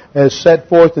God as set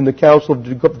forth in the council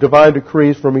of divine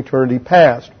decrees from eternity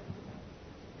past.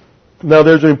 Now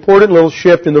there's an important little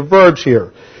shift in the verbs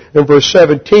here. In verse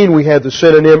 17 we have the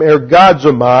synonym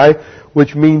ergazomai,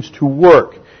 which means to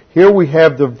work. Here we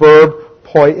have the verb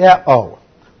poieo.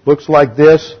 Looks like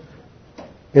this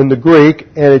in the Greek,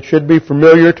 and it should be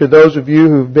familiar to those of you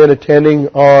who've been attending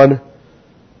on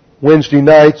Wednesday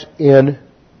nights in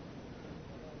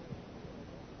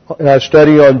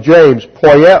study on James,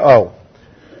 poieo.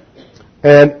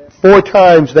 And 4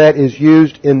 times that is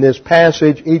used in this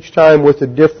passage, each time with a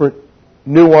different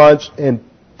nuance and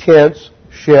tense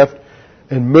shift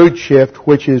and mood shift,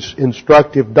 which is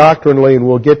instructive doctrinally, and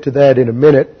we'll get to that in a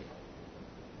minute.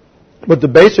 But the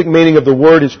basic meaning of the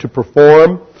word is to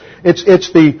perform. It's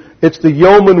the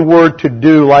yeoman word to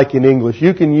do, like in English.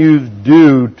 You can use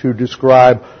do to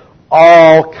describe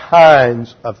all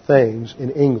kinds of things in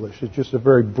English. It's just a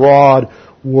very broad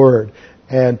word.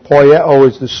 And poieo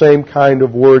is the same kind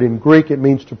of word in Greek. It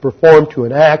means to perform, to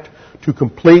enact, to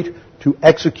complete, to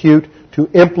execute, to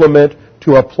implement,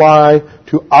 to apply,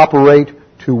 to operate,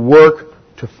 to work,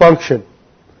 to function.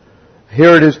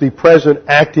 Here it is the present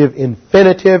active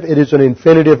infinitive. It is an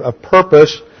infinitive of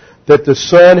purpose, that the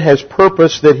Son has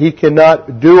purpose, that He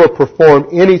cannot do or perform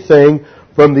anything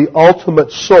from the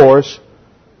ultimate source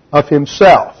of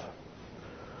Himself.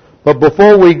 But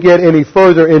before we get any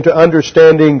further into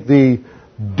understanding the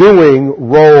doing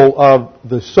role of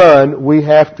the Son, we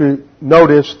have to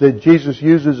notice that Jesus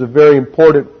uses a very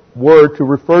important word to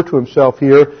refer to Himself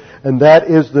here, and that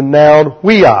is the noun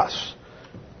huios.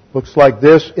 Looks like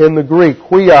this in the Greek,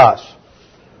 huios.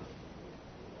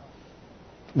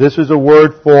 This is a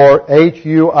word for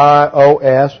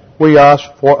H-U-I-O-S,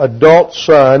 huios, for adult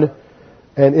son,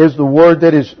 and is the word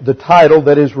that is the title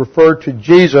that is referred to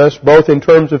Jesus, both in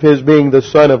terms of His being the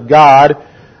Son of God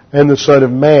and the Son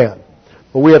of Man.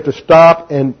 But we have to stop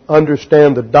and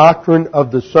understand the doctrine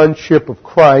of the sonship of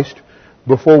Christ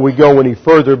before we go any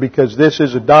further, because this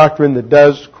is a doctrine that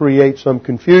does create some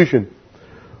confusion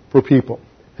for people.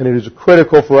 And it is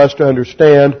critical for us to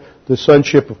understand the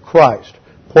sonship of Christ.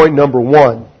 Point number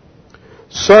 1.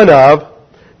 Son of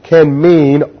can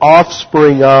mean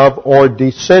offspring of or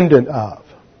descendant of.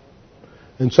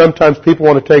 And sometimes people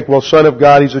want to take, well, Son of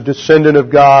God, He's a descendant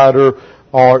of God,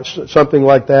 or something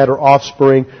like that, or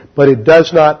offspring, but it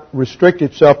does not restrict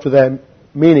itself to that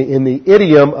meaning. In the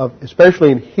idiom of,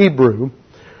 especially in Hebrew,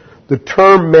 the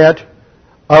term meant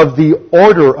of the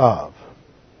order of,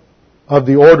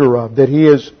 that He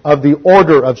is of the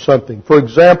order of something. For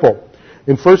example,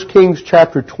 in 1 Kings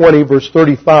chapter 20, verse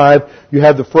 35, you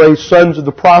have the phrase sons of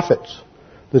the prophets.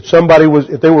 That somebody was,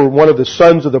 if they were one of the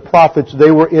sons of the prophets,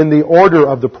 they were in the order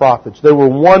of the prophets. They were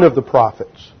one of the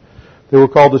prophets. They were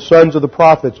called the sons of the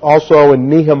prophets. Also in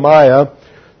Nehemiah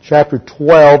chapter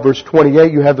 12, verse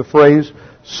 28, you have the phrase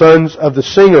sons of the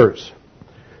singers.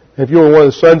 If you were one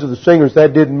of the sons of the singers,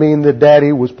 that didn't mean that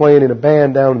Daddy was playing in a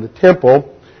band down in the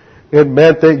temple. It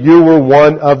meant that you were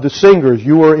one of the singers.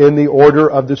 You were in the order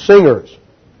of the singers.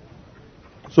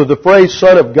 So the phrase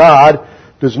Son of God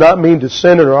does not mean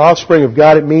descendant or offspring of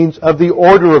God. It means of the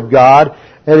order of God,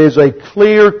 and is a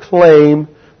clear claim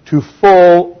to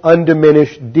full,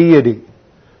 undiminished deity.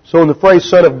 So when the phrase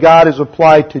Son of God is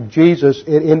applied to Jesus,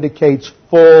 it indicates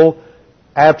full,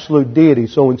 absolute deity.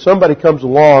 So when somebody comes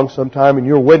along sometime and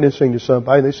you're witnessing to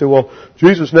somebody, and they say, well,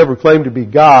 Jesus never claimed to be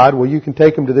God, well, you can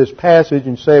take them to this passage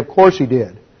and say, of course He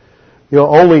did. You know,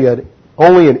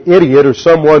 only an idiot or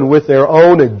someone with their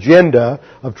own agenda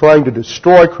of trying to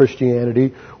destroy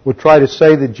Christianity would try to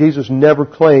say that Jesus never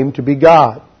claimed to be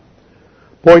God.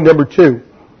 Point number 2.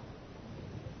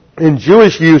 In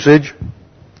Jewish usage,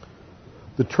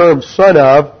 the term son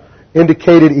of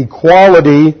indicated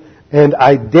equality and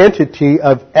identity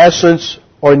of essence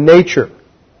or nature.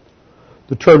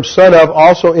 The term son of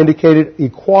also indicated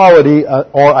equality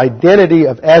or identity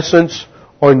of essence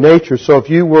or nature. So if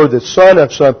you were the son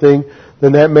of something,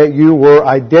 then that meant you were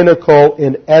identical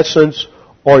in essence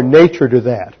or nature to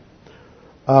that.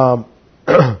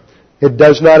 It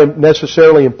does not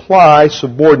necessarily imply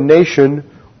subordination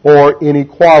or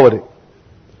inequality.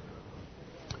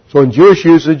 So in Jewish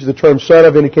usage, the term son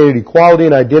of indicated equality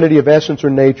and identity of essence or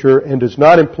nature and does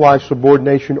not imply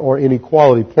subordination or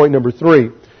inequality. Point number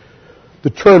 3. The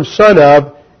term son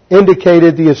of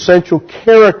indicated the essential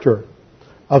character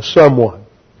of someone.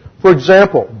 For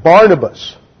example,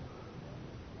 Barnabas,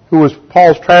 who was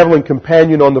Paul's traveling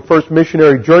companion on the first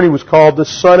missionary journey, was called the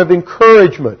son of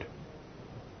encouragement.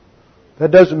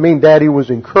 That doesn't mean that he was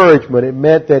encouragement. It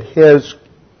meant that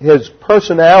his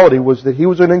personality was that he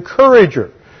was an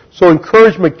encourager. So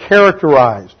encouragement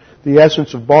characterized the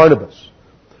essence of Barnabas.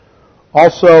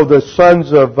 Also, the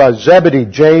sons of Zebedee,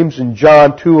 James and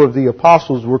John, two of the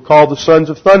apostles, were called the sons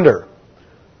of thunder.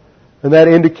 And that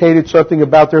indicated something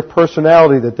about their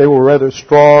personality, that they were rather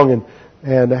strong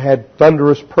and had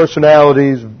thunderous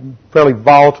personalities, fairly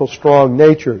volatile, strong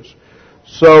natures.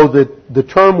 So that the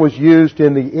term was used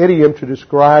in the idiom to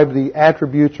describe the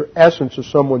attributes or essence of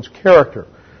someone's character.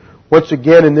 Once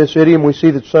again, in this idiom, we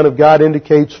see that Son of God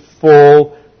indicates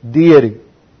full deity.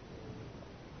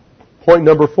 Point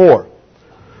number 4.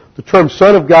 The term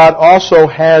Son of God also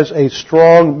has a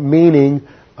strong meaning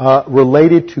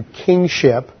related to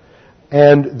kingship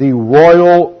and the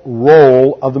royal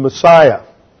role of the Messiah.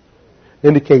 It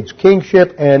indicates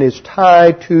kingship and is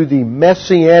tied to the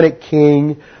Messianic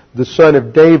king, the Son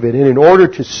of David. And in order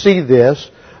to see this,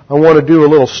 I want to do a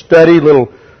little study,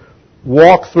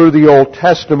 walk through the Old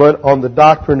Testament on the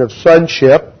doctrine of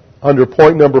sonship under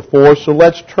point number 4. So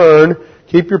let's turn,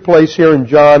 keep your place here in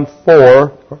John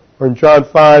 4, or in John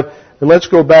 5, and let's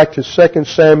go back to 2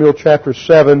 Samuel chapter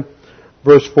 7,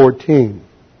 verse 14.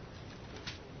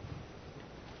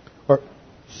 Or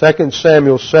 2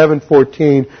 Samuel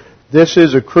 7:14. This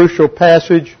is a crucial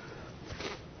passage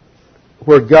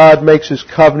where God makes His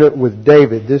covenant with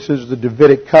David. This is the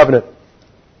Davidic covenant.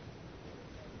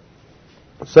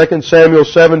 2 Samuel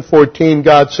 7:14,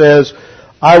 God says,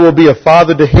 I will be a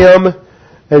father to him,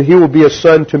 and he will be a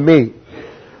son to me.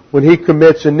 When he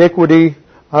commits iniquity,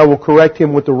 I will correct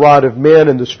him with the rod of men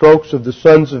and the strokes of the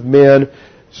sons of men.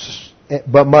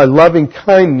 But my loving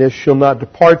kindness shall not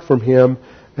depart from him,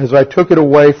 as I took it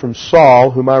away from Saul,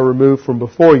 whom I removed from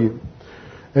before you.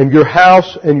 And your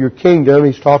house and your kingdom,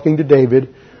 he's talking to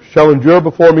David, shall endure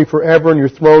before me forever, and your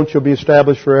throne shall be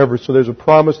established forever. So there's a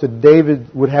promise that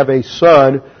David would have a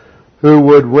son who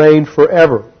would reign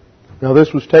forever. Now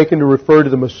this was taken to refer to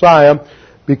the Messiah,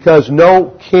 because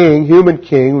no king, human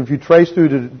king, if you trace through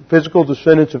the physical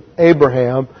descendants of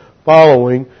Abraham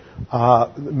following,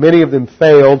 many of them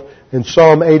failed, and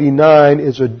Psalm 89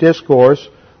 is a discourse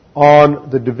on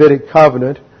the Davidic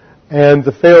covenant and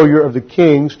the failure of the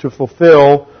kings to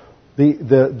fulfill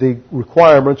the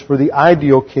requirements for the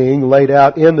ideal king laid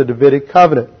out in the Davidic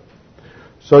covenant.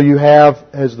 So you have,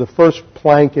 as the first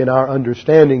plank in our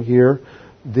understanding here,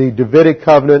 the Davidic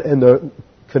covenant and the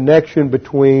connection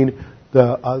between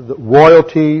the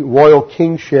royalty, royal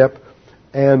kingship,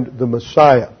 and the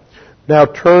Messiah. Now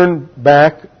turn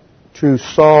back to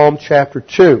Psalm chapter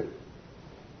 2.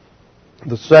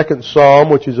 The second psalm,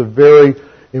 which is a very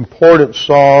important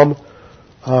psalm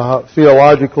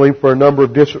theologically for a number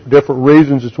of different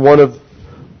reasons. It's one of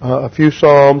a few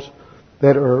psalms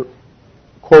that are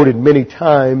quoted many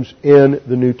times in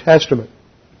the New Testament.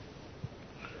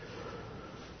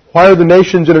 Why are the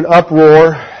nations in an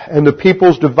uproar and the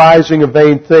peoples devising a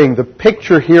vain thing? The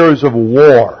picture here is of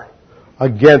war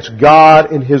against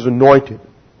God and His anointed.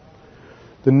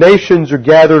 The nations are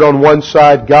gathered on one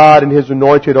side, God and His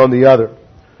anointed on the other.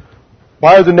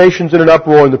 Why are the nations in an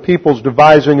uproar and the peoples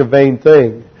devising a vain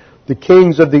thing? The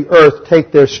kings of the earth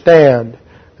take their stand,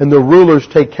 and the rulers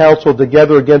take counsel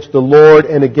together against the Lord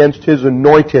and against His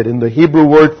anointed. And the Hebrew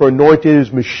word for anointed is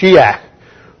Mashiach.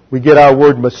 We get our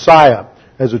word Messiah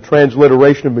as a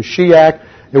transliteration of Mashiach.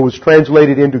 It was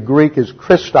translated into Greek as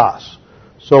Christos.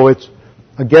 So it's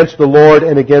against the Lord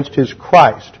and against His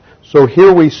Christ. So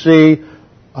here we see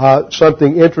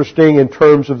something interesting in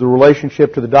terms of the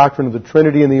relationship to the doctrine of the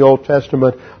Trinity in the Old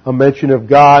Testament, a mention of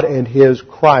God and His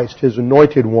Christ, His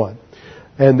anointed one.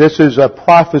 And this is a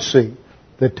prophecy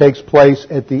that takes place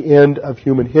at the end of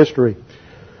human history.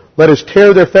 Let us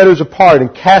tear their fetters apart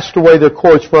and cast away their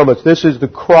cords from us. This is the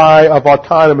cry of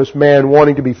autonomous man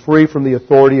wanting to be free from the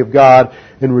authority of God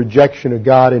and rejection of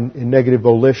God in negative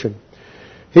volition.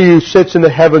 He who sits in the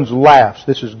heavens laughs.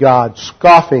 This is God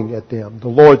scoffing at them. The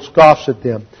Lord scoffs at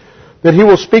them. That He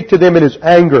will speak to them in His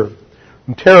anger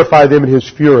and terrify them in His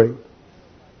fury.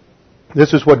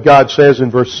 This is what God says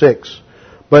in verse 6.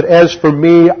 But as for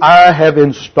me, I have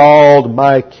installed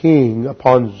my King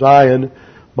upon Zion,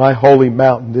 my holy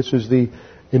mountain. This is the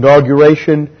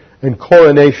inauguration and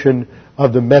coronation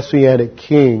of the Messianic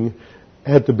king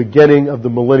at the beginning of the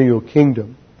millennial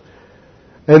kingdom.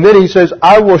 And then he says,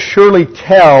 I will surely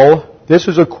tell, this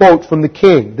is a quote from the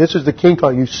king. This is the king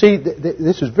talking. You see,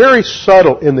 this is very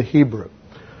subtle in the Hebrew.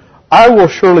 I will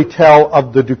surely tell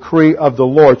of the decree of the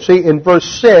Lord. See, in verse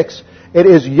 6, it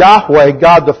is Yahweh,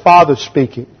 God the Father,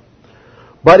 speaking.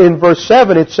 But in verse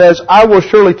 7 it says, I will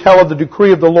surely tell of the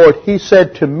decree of the Lord. He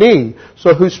said to me.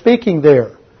 So who's speaking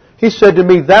there? He said to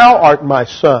me, Thou art my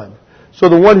son. So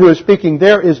the one who is speaking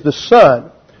there is the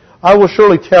Son. I will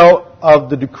surely tell of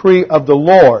the decree of the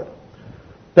Lord.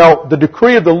 Now, the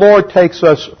decree of the Lord takes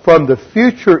us from the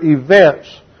future events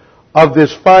of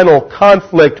this final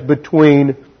conflict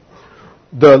between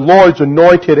the Lord's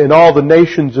anointed and all the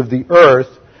nations of the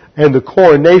earth and the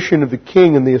coronation of the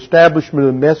king and the establishment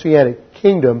of the Messianic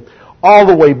kingdom all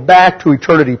the way back to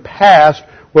eternity past,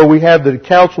 where we have the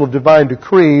council of divine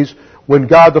decrees when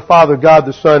God the Father, God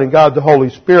the Son, and God the Holy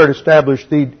Spirit established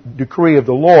the decree of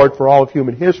the Lord for all of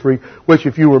human history, which,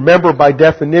 if you remember, by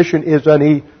definition is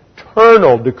an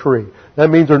eternal decree. That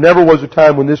means there never was a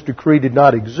time when this decree did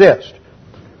not exist.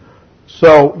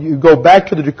 So you go back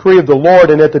to the decree of the Lord,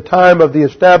 and at the time of the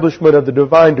establishment of the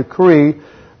divine decree,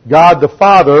 God the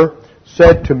Father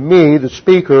said to me, the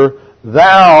speaker,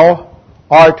 Thou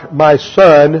art my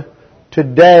Son,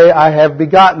 today I have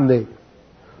begotten thee.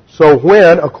 So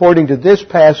when, according to this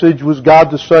passage, was God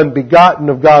the Son begotten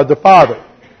of God the Father?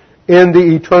 In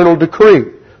the eternal decree.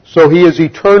 So He is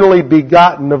eternally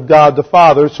begotten of God the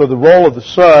Father. So the role of the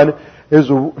Son is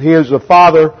He is a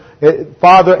Father.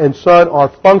 Father and Son are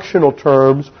functional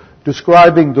terms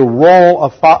describing the role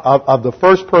of the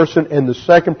first person and the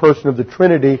second person of the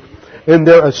Trinity in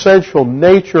their essential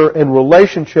nature and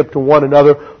relationship to one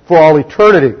another for all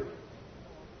eternity.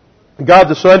 God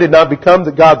the Son did not become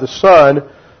the God the Son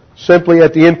simply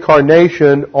at the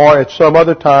incarnation or at some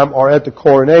other time or at the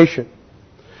coronation.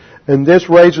 And this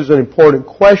raises an important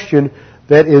question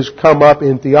that has come up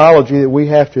in theology that we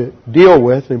have to deal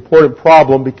with, an important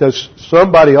problem, because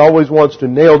somebody always wants to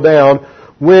nail down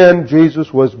when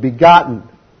Jesus was begotten.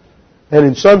 And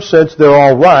in some sense they're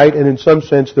all right, and in some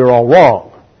sense they're all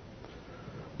wrong.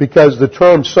 Because the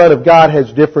term Son of God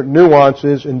has different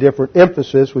nuances and different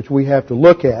emphasis, which we have to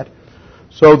look at.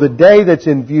 So the day that's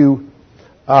in view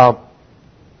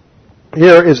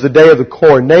here is the day of the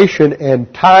coronation,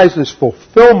 and ties this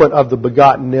fulfillment of the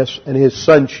begottenness and His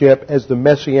sonship as the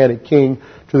Messianic King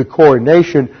to the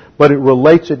coronation, but it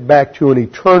relates it back to an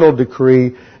eternal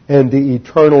decree and the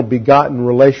eternal begotten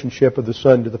relationship of the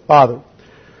Son to the Father.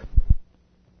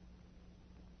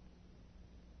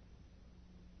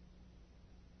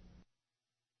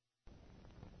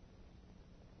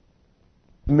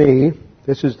 Me,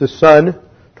 this is the Son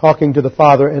talking to the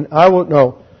Father, and I will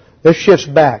know. This shifts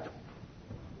back.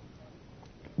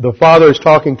 The Father is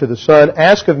talking to the Son.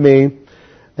 Ask of me,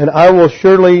 and I will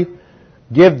surely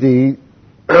give thee,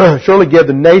 surely give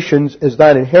the nations as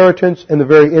thine inheritance, and the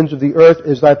very ends of the earth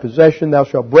as thy possession. Thou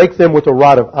shalt break them with a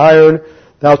rod of iron.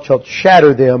 Thou shalt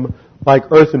shatter them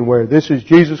like earthenware. This is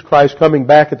Jesus Christ coming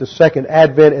back at the second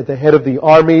advent at the head of the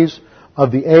armies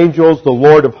of the angels, the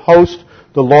Lord of hosts,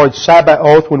 the Lord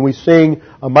Sabaoth. When we sing,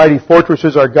 A Mighty Fortress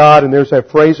is Our God, and there's that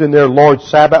phrase in there, Lord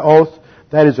Sabaoth,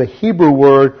 that is a Hebrew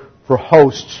word for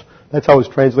hosts. That's how it's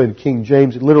translated in King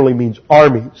James. It literally means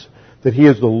armies. That He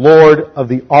is the Lord of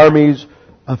the armies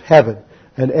of heaven.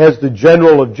 And as the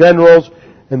General of generals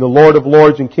and the Lord of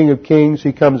lords and King of kings,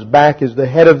 He comes back as the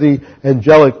head of the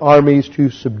angelic armies to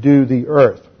subdue the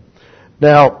earth.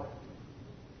 Now,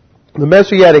 the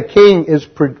Messianic King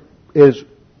is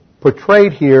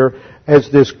portrayed here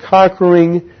as this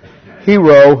conquering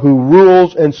hero who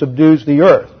rules and subdues the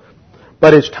earth.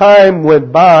 But as time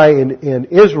went by in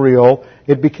Israel,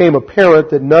 it became apparent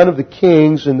that none of the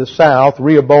kings in the south,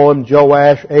 Rehoboam,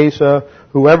 Joash, Asa,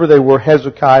 whoever they were,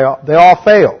 Hezekiah, they all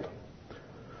failed.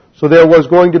 So there was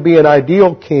going to be an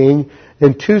ideal king,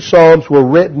 and 2 psalms were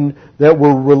written that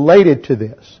were related to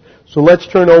this. So let's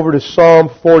turn over to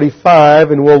Psalm 45,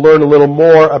 and we'll learn a little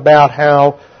more about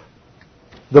how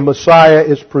the Messiah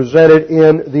is presented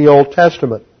in the Old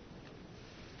Testament.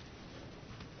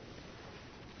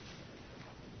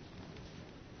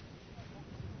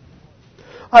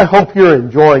 I hope you're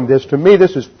enjoying this. To me,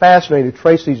 this is fascinating to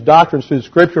trace these doctrines through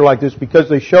Scripture like this, because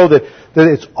they show that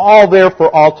it's all there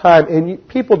for all time. And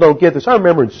people don't get this. I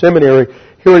remember in seminary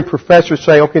hearing professors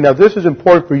say, okay, now this is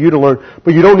important for you to learn,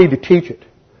 but you don't need to teach it.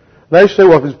 And I say,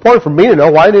 well, if it's important for me to know,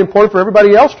 why isn't it important for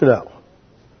everybody else to know?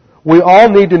 We all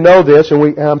need to know this,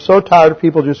 and I'm so tired of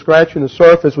people just scratching the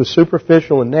surface with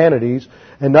superficial inanities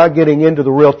and not getting into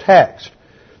the real text.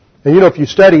 And if you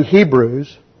study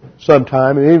Hebrews,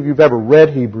 sometime, and any of you have ever read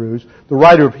Hebrews, the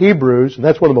writer of Hebrews, and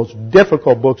that's one of the most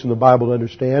difficult books in the Bible to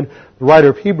understand, the writer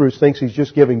of Hebrews thinks he's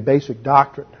just giving basic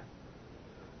doctrine.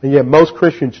 And yet most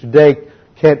Christians today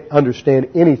can't understand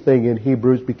anything in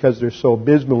Hebrews because they're so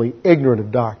abysmally ignorant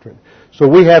of doctrine. So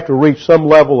we have to reach some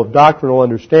level of doctrinal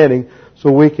understanding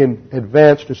so we can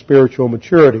advance to spiritual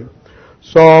maturity.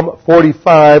 Psalm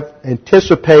 45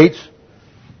 anticipates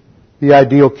the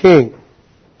ideal king.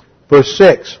 Verse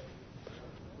 6.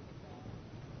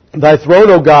 Thy throne,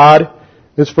 O God,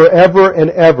 is forever and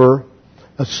ever.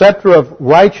 A scepter of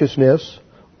righteousness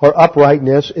or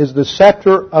uprightness is the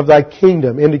scepter of thy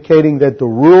kingdom, indicating that the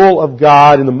rule of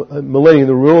God in the millennium,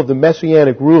 the rule of the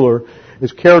messianic ruler,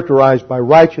 is characterized by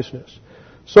righteousness.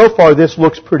 So far this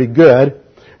looks pretty good,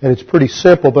 and it's pretty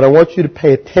simple, but I want you to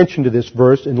pay attention to this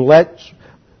verse, and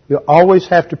you always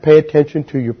have to pay attention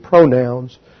to your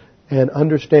pronouns and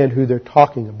understand who they're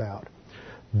talking about.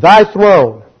 Thy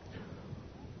throne.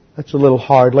 That's a little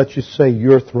hard. Let's just say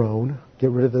your throne.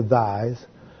 Get rid of the thys.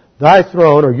 Thy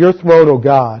throne, or your throne, O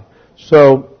God.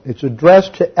 So it's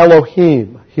addressed to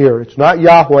Elohim here. It's not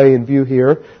Yahweh in view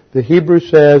here. The Hebrew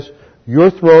says, your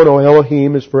throne, O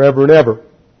Elohim, is forever and ever.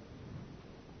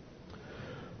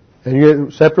 And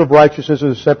your scepter of righteousness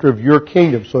is the scepter of your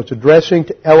kingdom. So it's addressing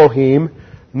to Elohim.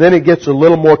 And then it gets a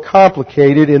little more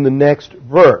complicated in the next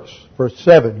verse. Verse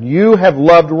 7. You have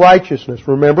loved righteousness.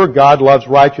 Remember, God loves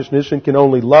righteousness and can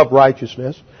only love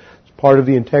righteousness. It's part of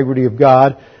the integrity of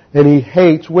God. And He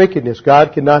hates wickedness.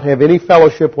 God cannot have any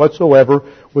fellowship whatsoever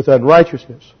with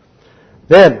unrighteousness.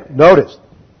 Then, notice,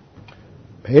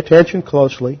 pay attention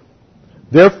closely.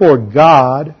 Therefore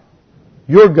God,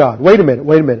 your God. Wait a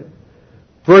minute.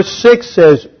 Verse 6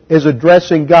 says, is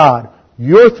addressing God.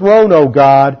 Your throne, O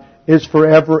God, is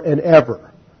forever and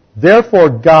ever. Therefore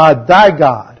God, thy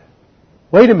God.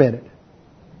 Wait a minute.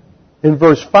 In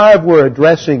verse 5 we're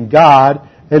addressing God,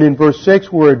 and in verse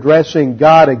 6 we're addressing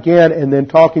God again, and then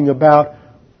talking about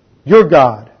your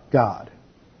God, God.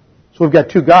 So we've got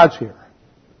two gods here.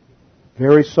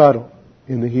 Very subtle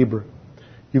in the Hebrew.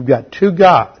 You've got two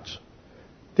gods.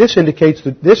 This indicates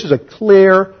that this is a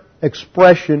clear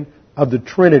expression of the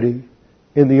Trinity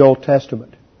in the Old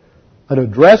Testament. An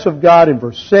address of God in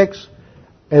verse 6,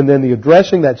 and then the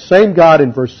addressing that same God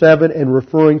in verse 7 and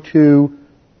referring to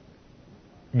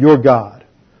your God.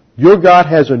 Your God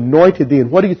has anointed thee. And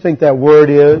what do you think that word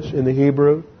is in the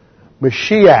Hebrew?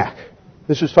 Mashiach.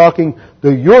 This is talking,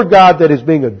 your God that is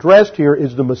being addressed here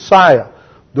is the Messiah,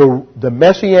 the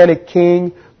Messianic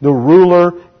King, the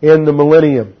ruler in the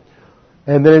millennium.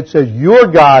 And then it says, your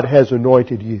God has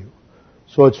anointed you.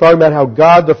 So it's talking about how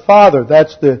God the Father,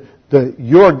 that's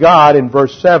your God in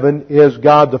verse 7 is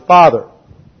God the Father.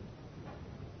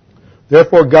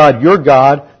 Therefore God, your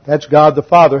God, that's God the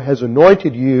Father, has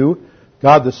anointed you,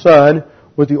 God the Son,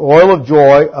 with the oil of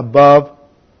joy above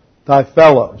thy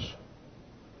fellows.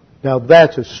 Now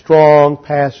that's a strong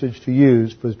passage to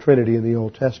use for the Trinity in the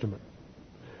Old Testament.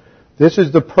 This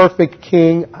is the perfect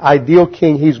king, ideal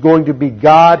king. He's going to be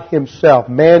God Himself.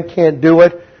 Man can't do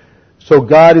it. So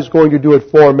God is going to do it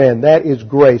for man. That is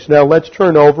grace. Now let's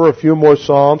turn over a few more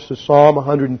Psalms to Psalm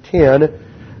 110.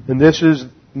 And this is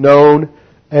known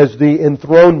as the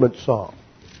enthronement psalm.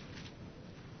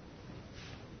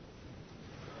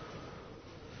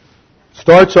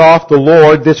 Starts off the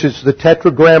Lord. This is the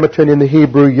tetragrammaton in the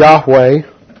Hebrew, Yahweh.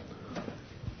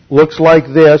 Looks like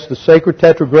this. The sacred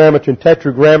tetragrammaton.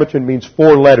 Tetragrammaton means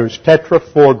 4 letters. Tetra,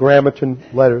 4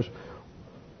 grammaton letters.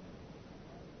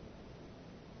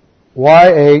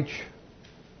 YH,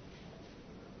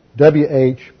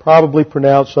 WH, probably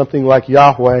pronounced something like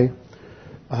Yahweh,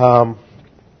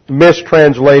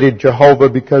 mistranslated Jehovah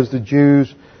because the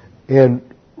Jews, in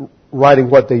writing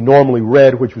what they normally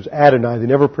read, which was Adonai, they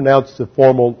never pronounced the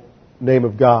formal name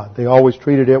of God. They always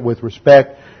treated it with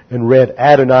respect and read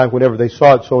Adonai whenever they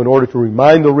saw it. So in order to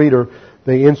remind the reader,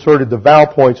 they inserted the vowel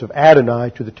points of Adonai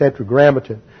to the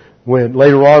tetragrammaton.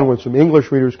 Later on, when some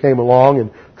English readers came along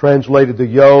and translated the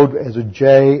Yod as a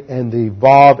J and the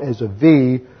Vav as a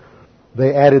V,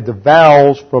 they added the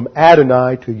vowels from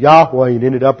Adonai to Yahweh and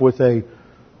ended up with a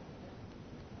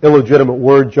illegitimate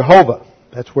word, Jehovah.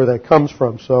 That's where that comes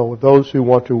from. So those who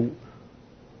want to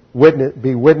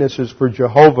be witnesses for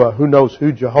Jehovah, who knows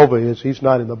who Jehovah is? He's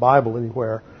not in the Bible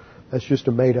anywhere. That's just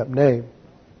a made-up name.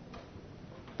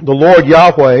 The Lord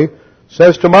Yahweh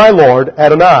says to my Lord,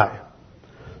 Adonai.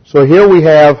 So here we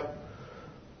have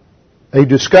a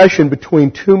discussion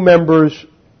between two members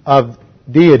of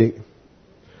deity.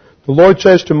 The Lord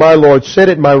says to my Lord, sit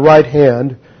at my right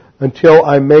hand until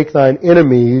I make thine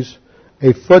enemies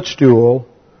a footstool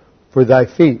for thy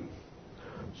feet.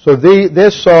 So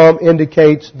this psalm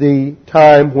indicates the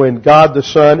time when God the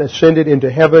Son ascended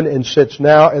into heaven and sits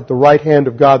now at the right hand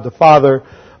of God the Father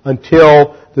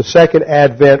until the second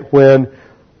advent when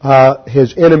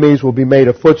His enemies will be made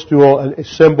a footstool, a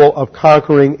symbol of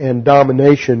conquering and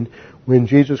domination when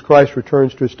Jesus Christ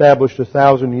returns to establish the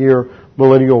 1,000-year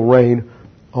millennial reign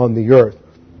on the earth.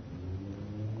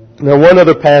 Now, one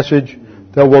other passage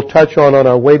that we'll touch on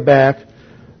our way back,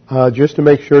 just to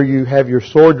make sure you have your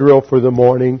sword drill for the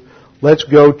morning. Let's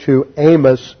go to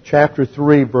Amos chapter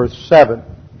 3, verse 7.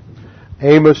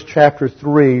 Amos chapter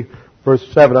 3, verse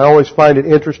 7. I always find it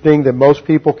interesting that most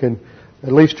people can,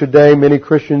 at least today, many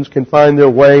Christians can find their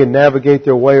way and navigate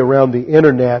their way around the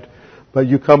internet, but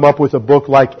you come up with a book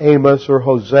like Amos or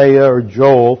Hosea or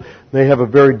Joel, they have a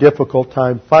very difficult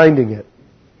time finding it.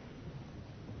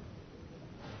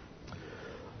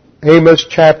 Amos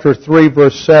chapter 3,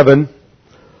 verse 7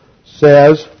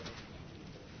 says,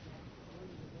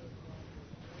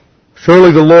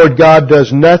 "Surely the Lord God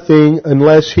does nothing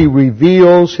unless He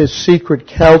reveals His secret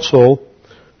counsel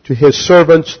to His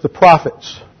servants the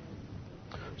prophets."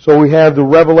 So we have the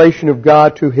revelation of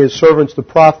God to His servants the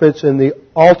prophets, and the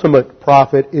ultimate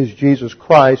prophet is Jesus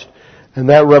Christ, and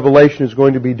that revelation is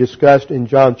going to be discussed in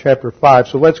John chapter 5.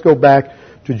 So let's go back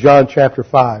to John chapter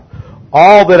 5.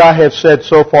 All that I have said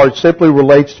so far simply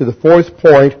relates to the fourth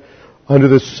point under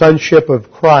the sonship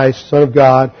of Christ, Son of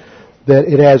God, that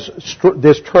it has,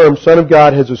 this term, Son of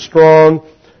God, has a strong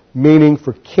meaning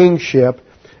for kingship.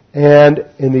 And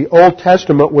in the Old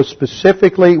Testament was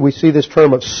specifically, we see this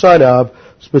term of son of,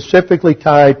 specifically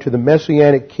tied to the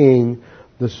Messianic King,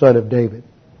 the Son of David.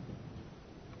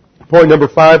 Point number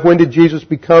 5, when did Jesus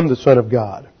become the Son of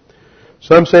God?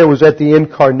 Some say it was at the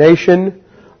incarnation.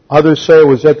 Others say it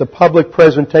was at the public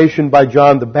presentation by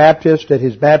John the Baptist at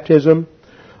His baptism.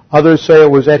 Others say it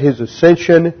was at His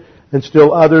ascension, and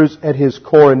still others at His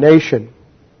coronation.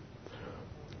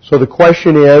 So the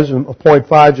question is, and point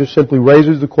 5 just simply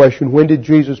raises the question, when did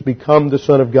Jesus become the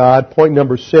Son of God? Point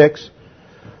number 6,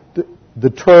 the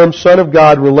term Son of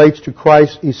God relates to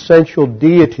Christ's essential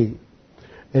deity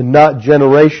and not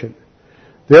generation.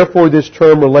 Therefore, this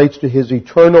term relates to His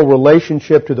eternal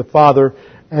relationship to the Father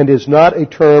and is not a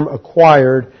term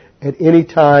acquired at any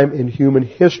time in human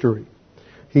history.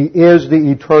 He is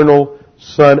the eternal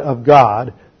Son of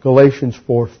God, Galatians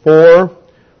 4:4,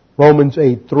 Romans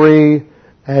 8:3,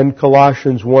 and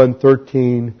Colossians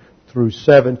 1:13 through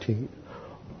 17.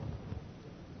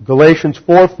 Galatians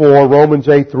 4:4, Romans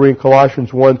 8:3, and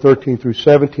Colossians 1:13 through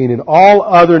 17, and all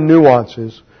other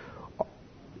nuances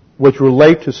which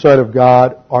relate to Son of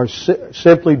God are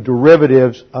simply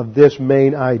derivatives of this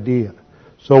main idea.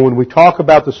 So when we talk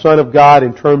about the Son of God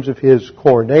in terms of His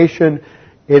coronation,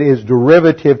 it is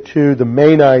derivative to the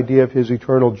main idea of His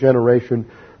eternal generation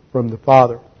from the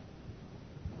Father.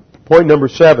 Point number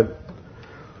 7.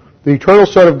 The eternal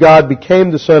Son of God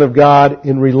became the Son of God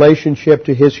in relationship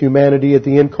to His humanity at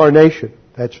the incarnation.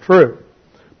 That's true.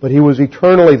 But He was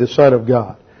eternally the Son of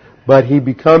God. But He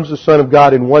becomes the Son of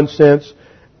God in one sense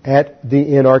at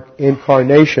the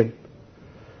incarnation.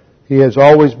 He has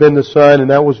always been the Son, and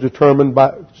that was determined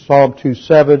by Psalm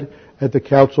 2:7 at the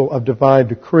Council of Divine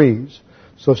Decrees.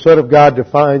 So Son of God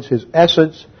defines His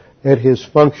essence and His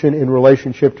function in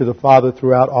relationship to the Father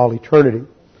throughout all eternity.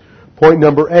 Point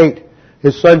number 8.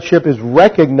 His sonship is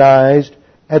recognized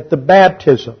at the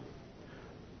baptism.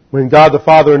 When God the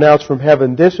Father announced from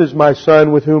heaven, "This is my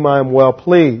Son with whom I am well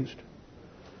pleased."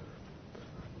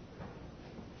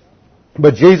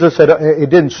 But Jesus said it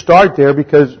didn't start there,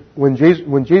 because when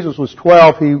Jesus was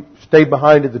 12, He stayed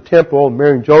behind at the temple, and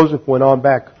Mary and Joseph went on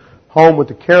back home with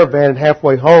the caravan, and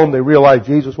halfway home they realized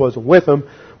Jesus wasn't with them.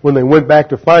 When they went back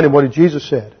to find Him, what did Jesus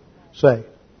say?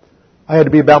 "I had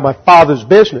to be about my Father's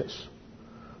business."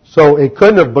 So it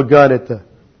couldn't have begun at the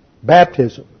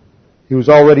baptism. He was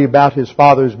already about His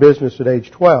Father's business at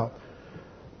age 12.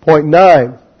 Point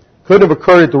 9.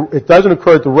 It doesn't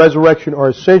occur at the resurrection or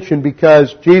ascension,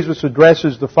 because Jesus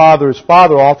addresses the Father as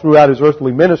Father all throughout His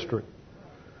earthly ministry.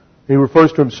 He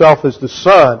refers to Himself as the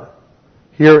Son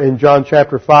here in John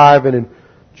chapter 5 and in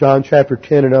John chapter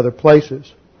 10 and other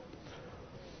places.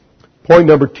 Point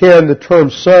number 10, the term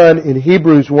Son in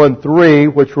Hebrews 1:3,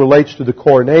 which relates to the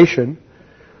coronation,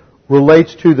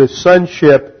 relates to the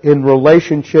sonship in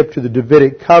relationship to the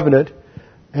Davidic covenant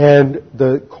and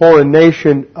the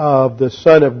coronation of the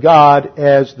Son of God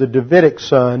as the Davidic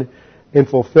Son in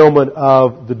fulfillment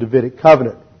of the Davidic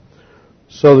covenant.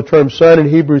 So the term Son in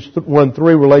Hebrews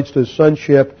 1:3 relates to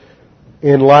sonship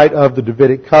in light of the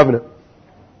Davidic covenant.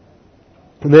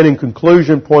 And then in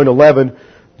conclusion, point 11,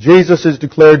 Jesus is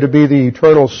declared to be the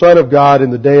eternal Son of God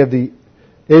in the day of the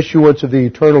issuance of the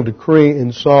eternal decree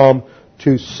in Psalm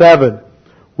 2:7,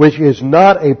 which is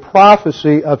not a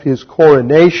prophecy of His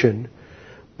coronation,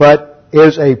 but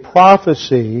is a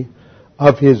prophecy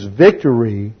of His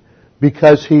victory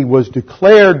because He was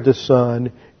declared the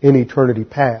Son in eternity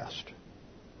past.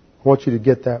 I want you to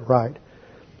get that right.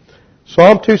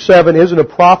 Psalm 2:7 isn't a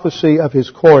prophecy of His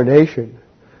coronation,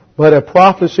 but a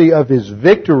prophecy of His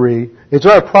victory. It's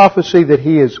not a prophecy that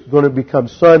He is going to become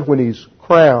Son when He's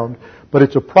crowned, but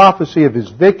it's a prophecy of His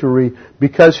victory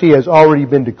because He has already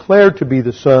been declared to be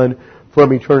the Son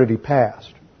from eternity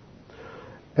past.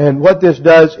 And what this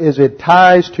does is it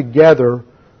ties together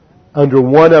under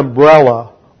one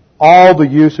umbrella all the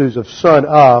uses of Son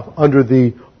of under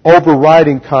the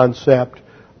overriding concept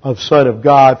of Son of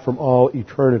God from all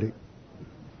eternity.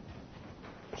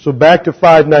 So back to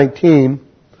 5:19,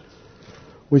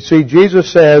 we see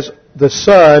Jesus says the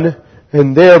Son,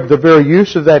 and there the very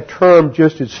use of that term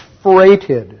just is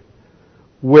freighted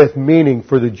with meaning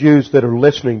for the Jews that are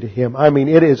listening to Him. I mean,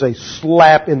 it is a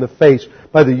slap in the face.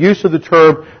 By the use of the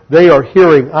term, they are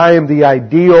hearing, I am the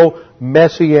ideal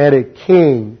Messianic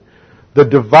King, the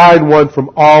divine one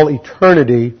from all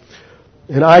eternity,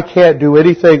 and I can't do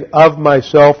anything of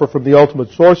myself or from the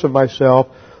ultimate source of myself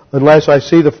unless I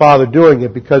see the Father doing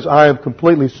it, because I am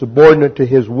completely subordinate to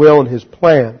His will and His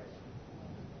plan.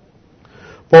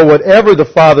 For whatever the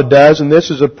Father does, and this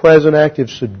is a present active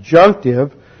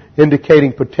subjunctive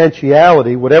indicating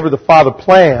potentiality, whatever the Father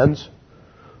plans,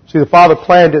 see, the Father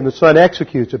planned it and the Son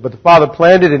executes it, but the Father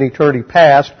planned it in eternity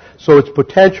past, so it's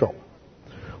potential.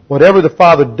 Whatever the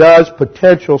Father does,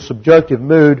 potential, subjunctive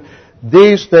mood,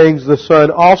 these things the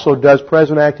Son also does,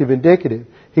 present active indicative.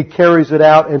 He carries it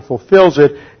out and fulfills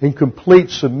it in complete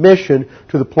submission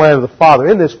to the plan of the Father.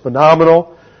 Isn't this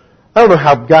phenomenal? I don't know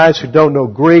how guys who don't know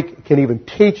Greek can even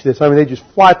teach this. I mean, they just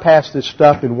fly past this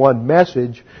stuff in one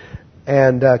message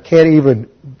and can't even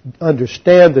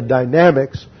understand the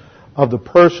dynamics of the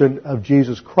person of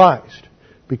Jesus Christ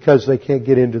because they can't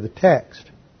get into the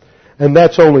text. And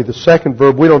that's only the second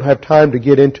verb. We don't have time to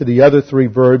get into the other three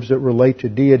verbs that relate to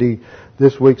deity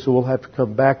this week, so we'll have to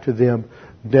come back to them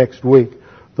next week.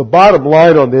 The bottom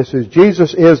line on this is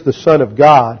Jesus is the Son of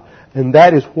God, and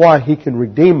that is why He can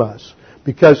redeem us,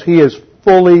 because He is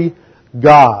fully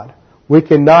God. We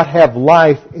cannot have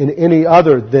life in any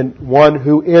other than one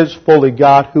who is fully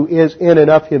God, who is in and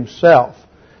of Himself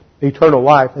eternal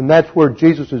life. And that's where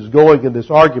Jesus is going in this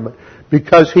argument.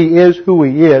 Because He is who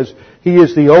He is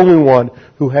the only one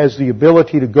who has the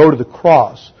ability to go to the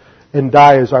cross and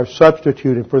die as our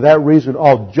substitute. And for that reason,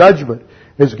 all judgment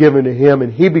is given to Him,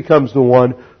 and He becomes the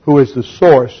one who is the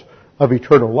source of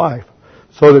eternal life.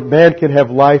 So that man can have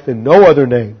life in no other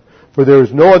name. For there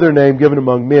is no other name given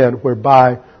among men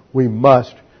whereby we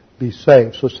must be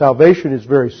saved. So salvation is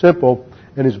very simple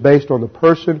and is based on the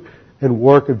person and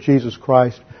work of Jesus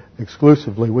Christ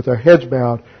exclusively, with our heads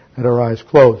bowed and our eyes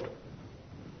closed.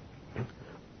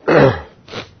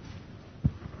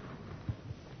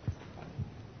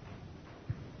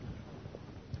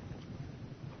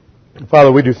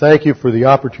 Father, we do thank You for the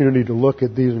opportunity to look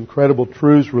at these incredible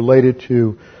truths related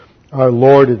to our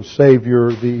Lord and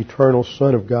Savior, the eternal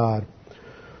Son of God.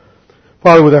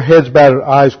 Father, with our heads bowed and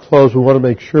eyes closed, we want to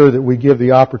make sure that we give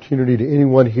the opportunity to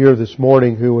anyone here this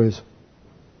morning who is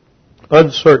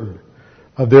uncertain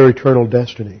of their eternal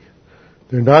destiny.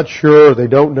 They're not sure, they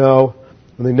don't know,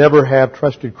 and they never have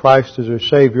trusted Christ as their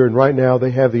Savior, and right now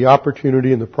they have the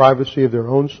opportunity in the privacy of their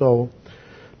own soul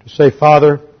to say,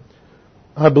 Father,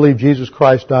 I believe Jesus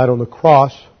Christ died on the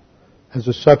cross as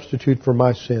a substitute for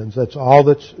my sins. That's all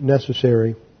that's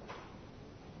necessary.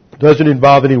 It doesn't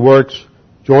involve any works,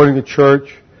 joining the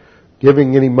church,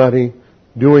 giving any money,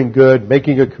 doing good,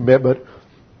 making a commitment.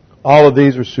 All of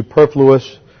these are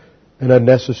superfluous and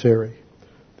unnecessary.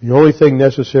 The only thing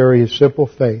necessary is simple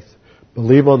faith.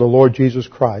 Believe on the Lord Jesus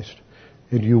Christ,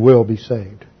 and you will be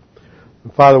saved.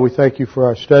 And Father, we thank You for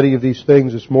our study of these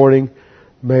things this morning.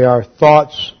 May our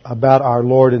thoughts about our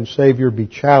Lord and Savior be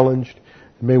challenged.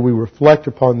 And may we reflect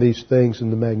upon these things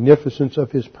in the magnificence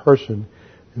of His person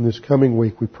in this coming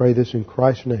week. We pray this in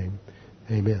Christ's name.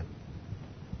 Amen.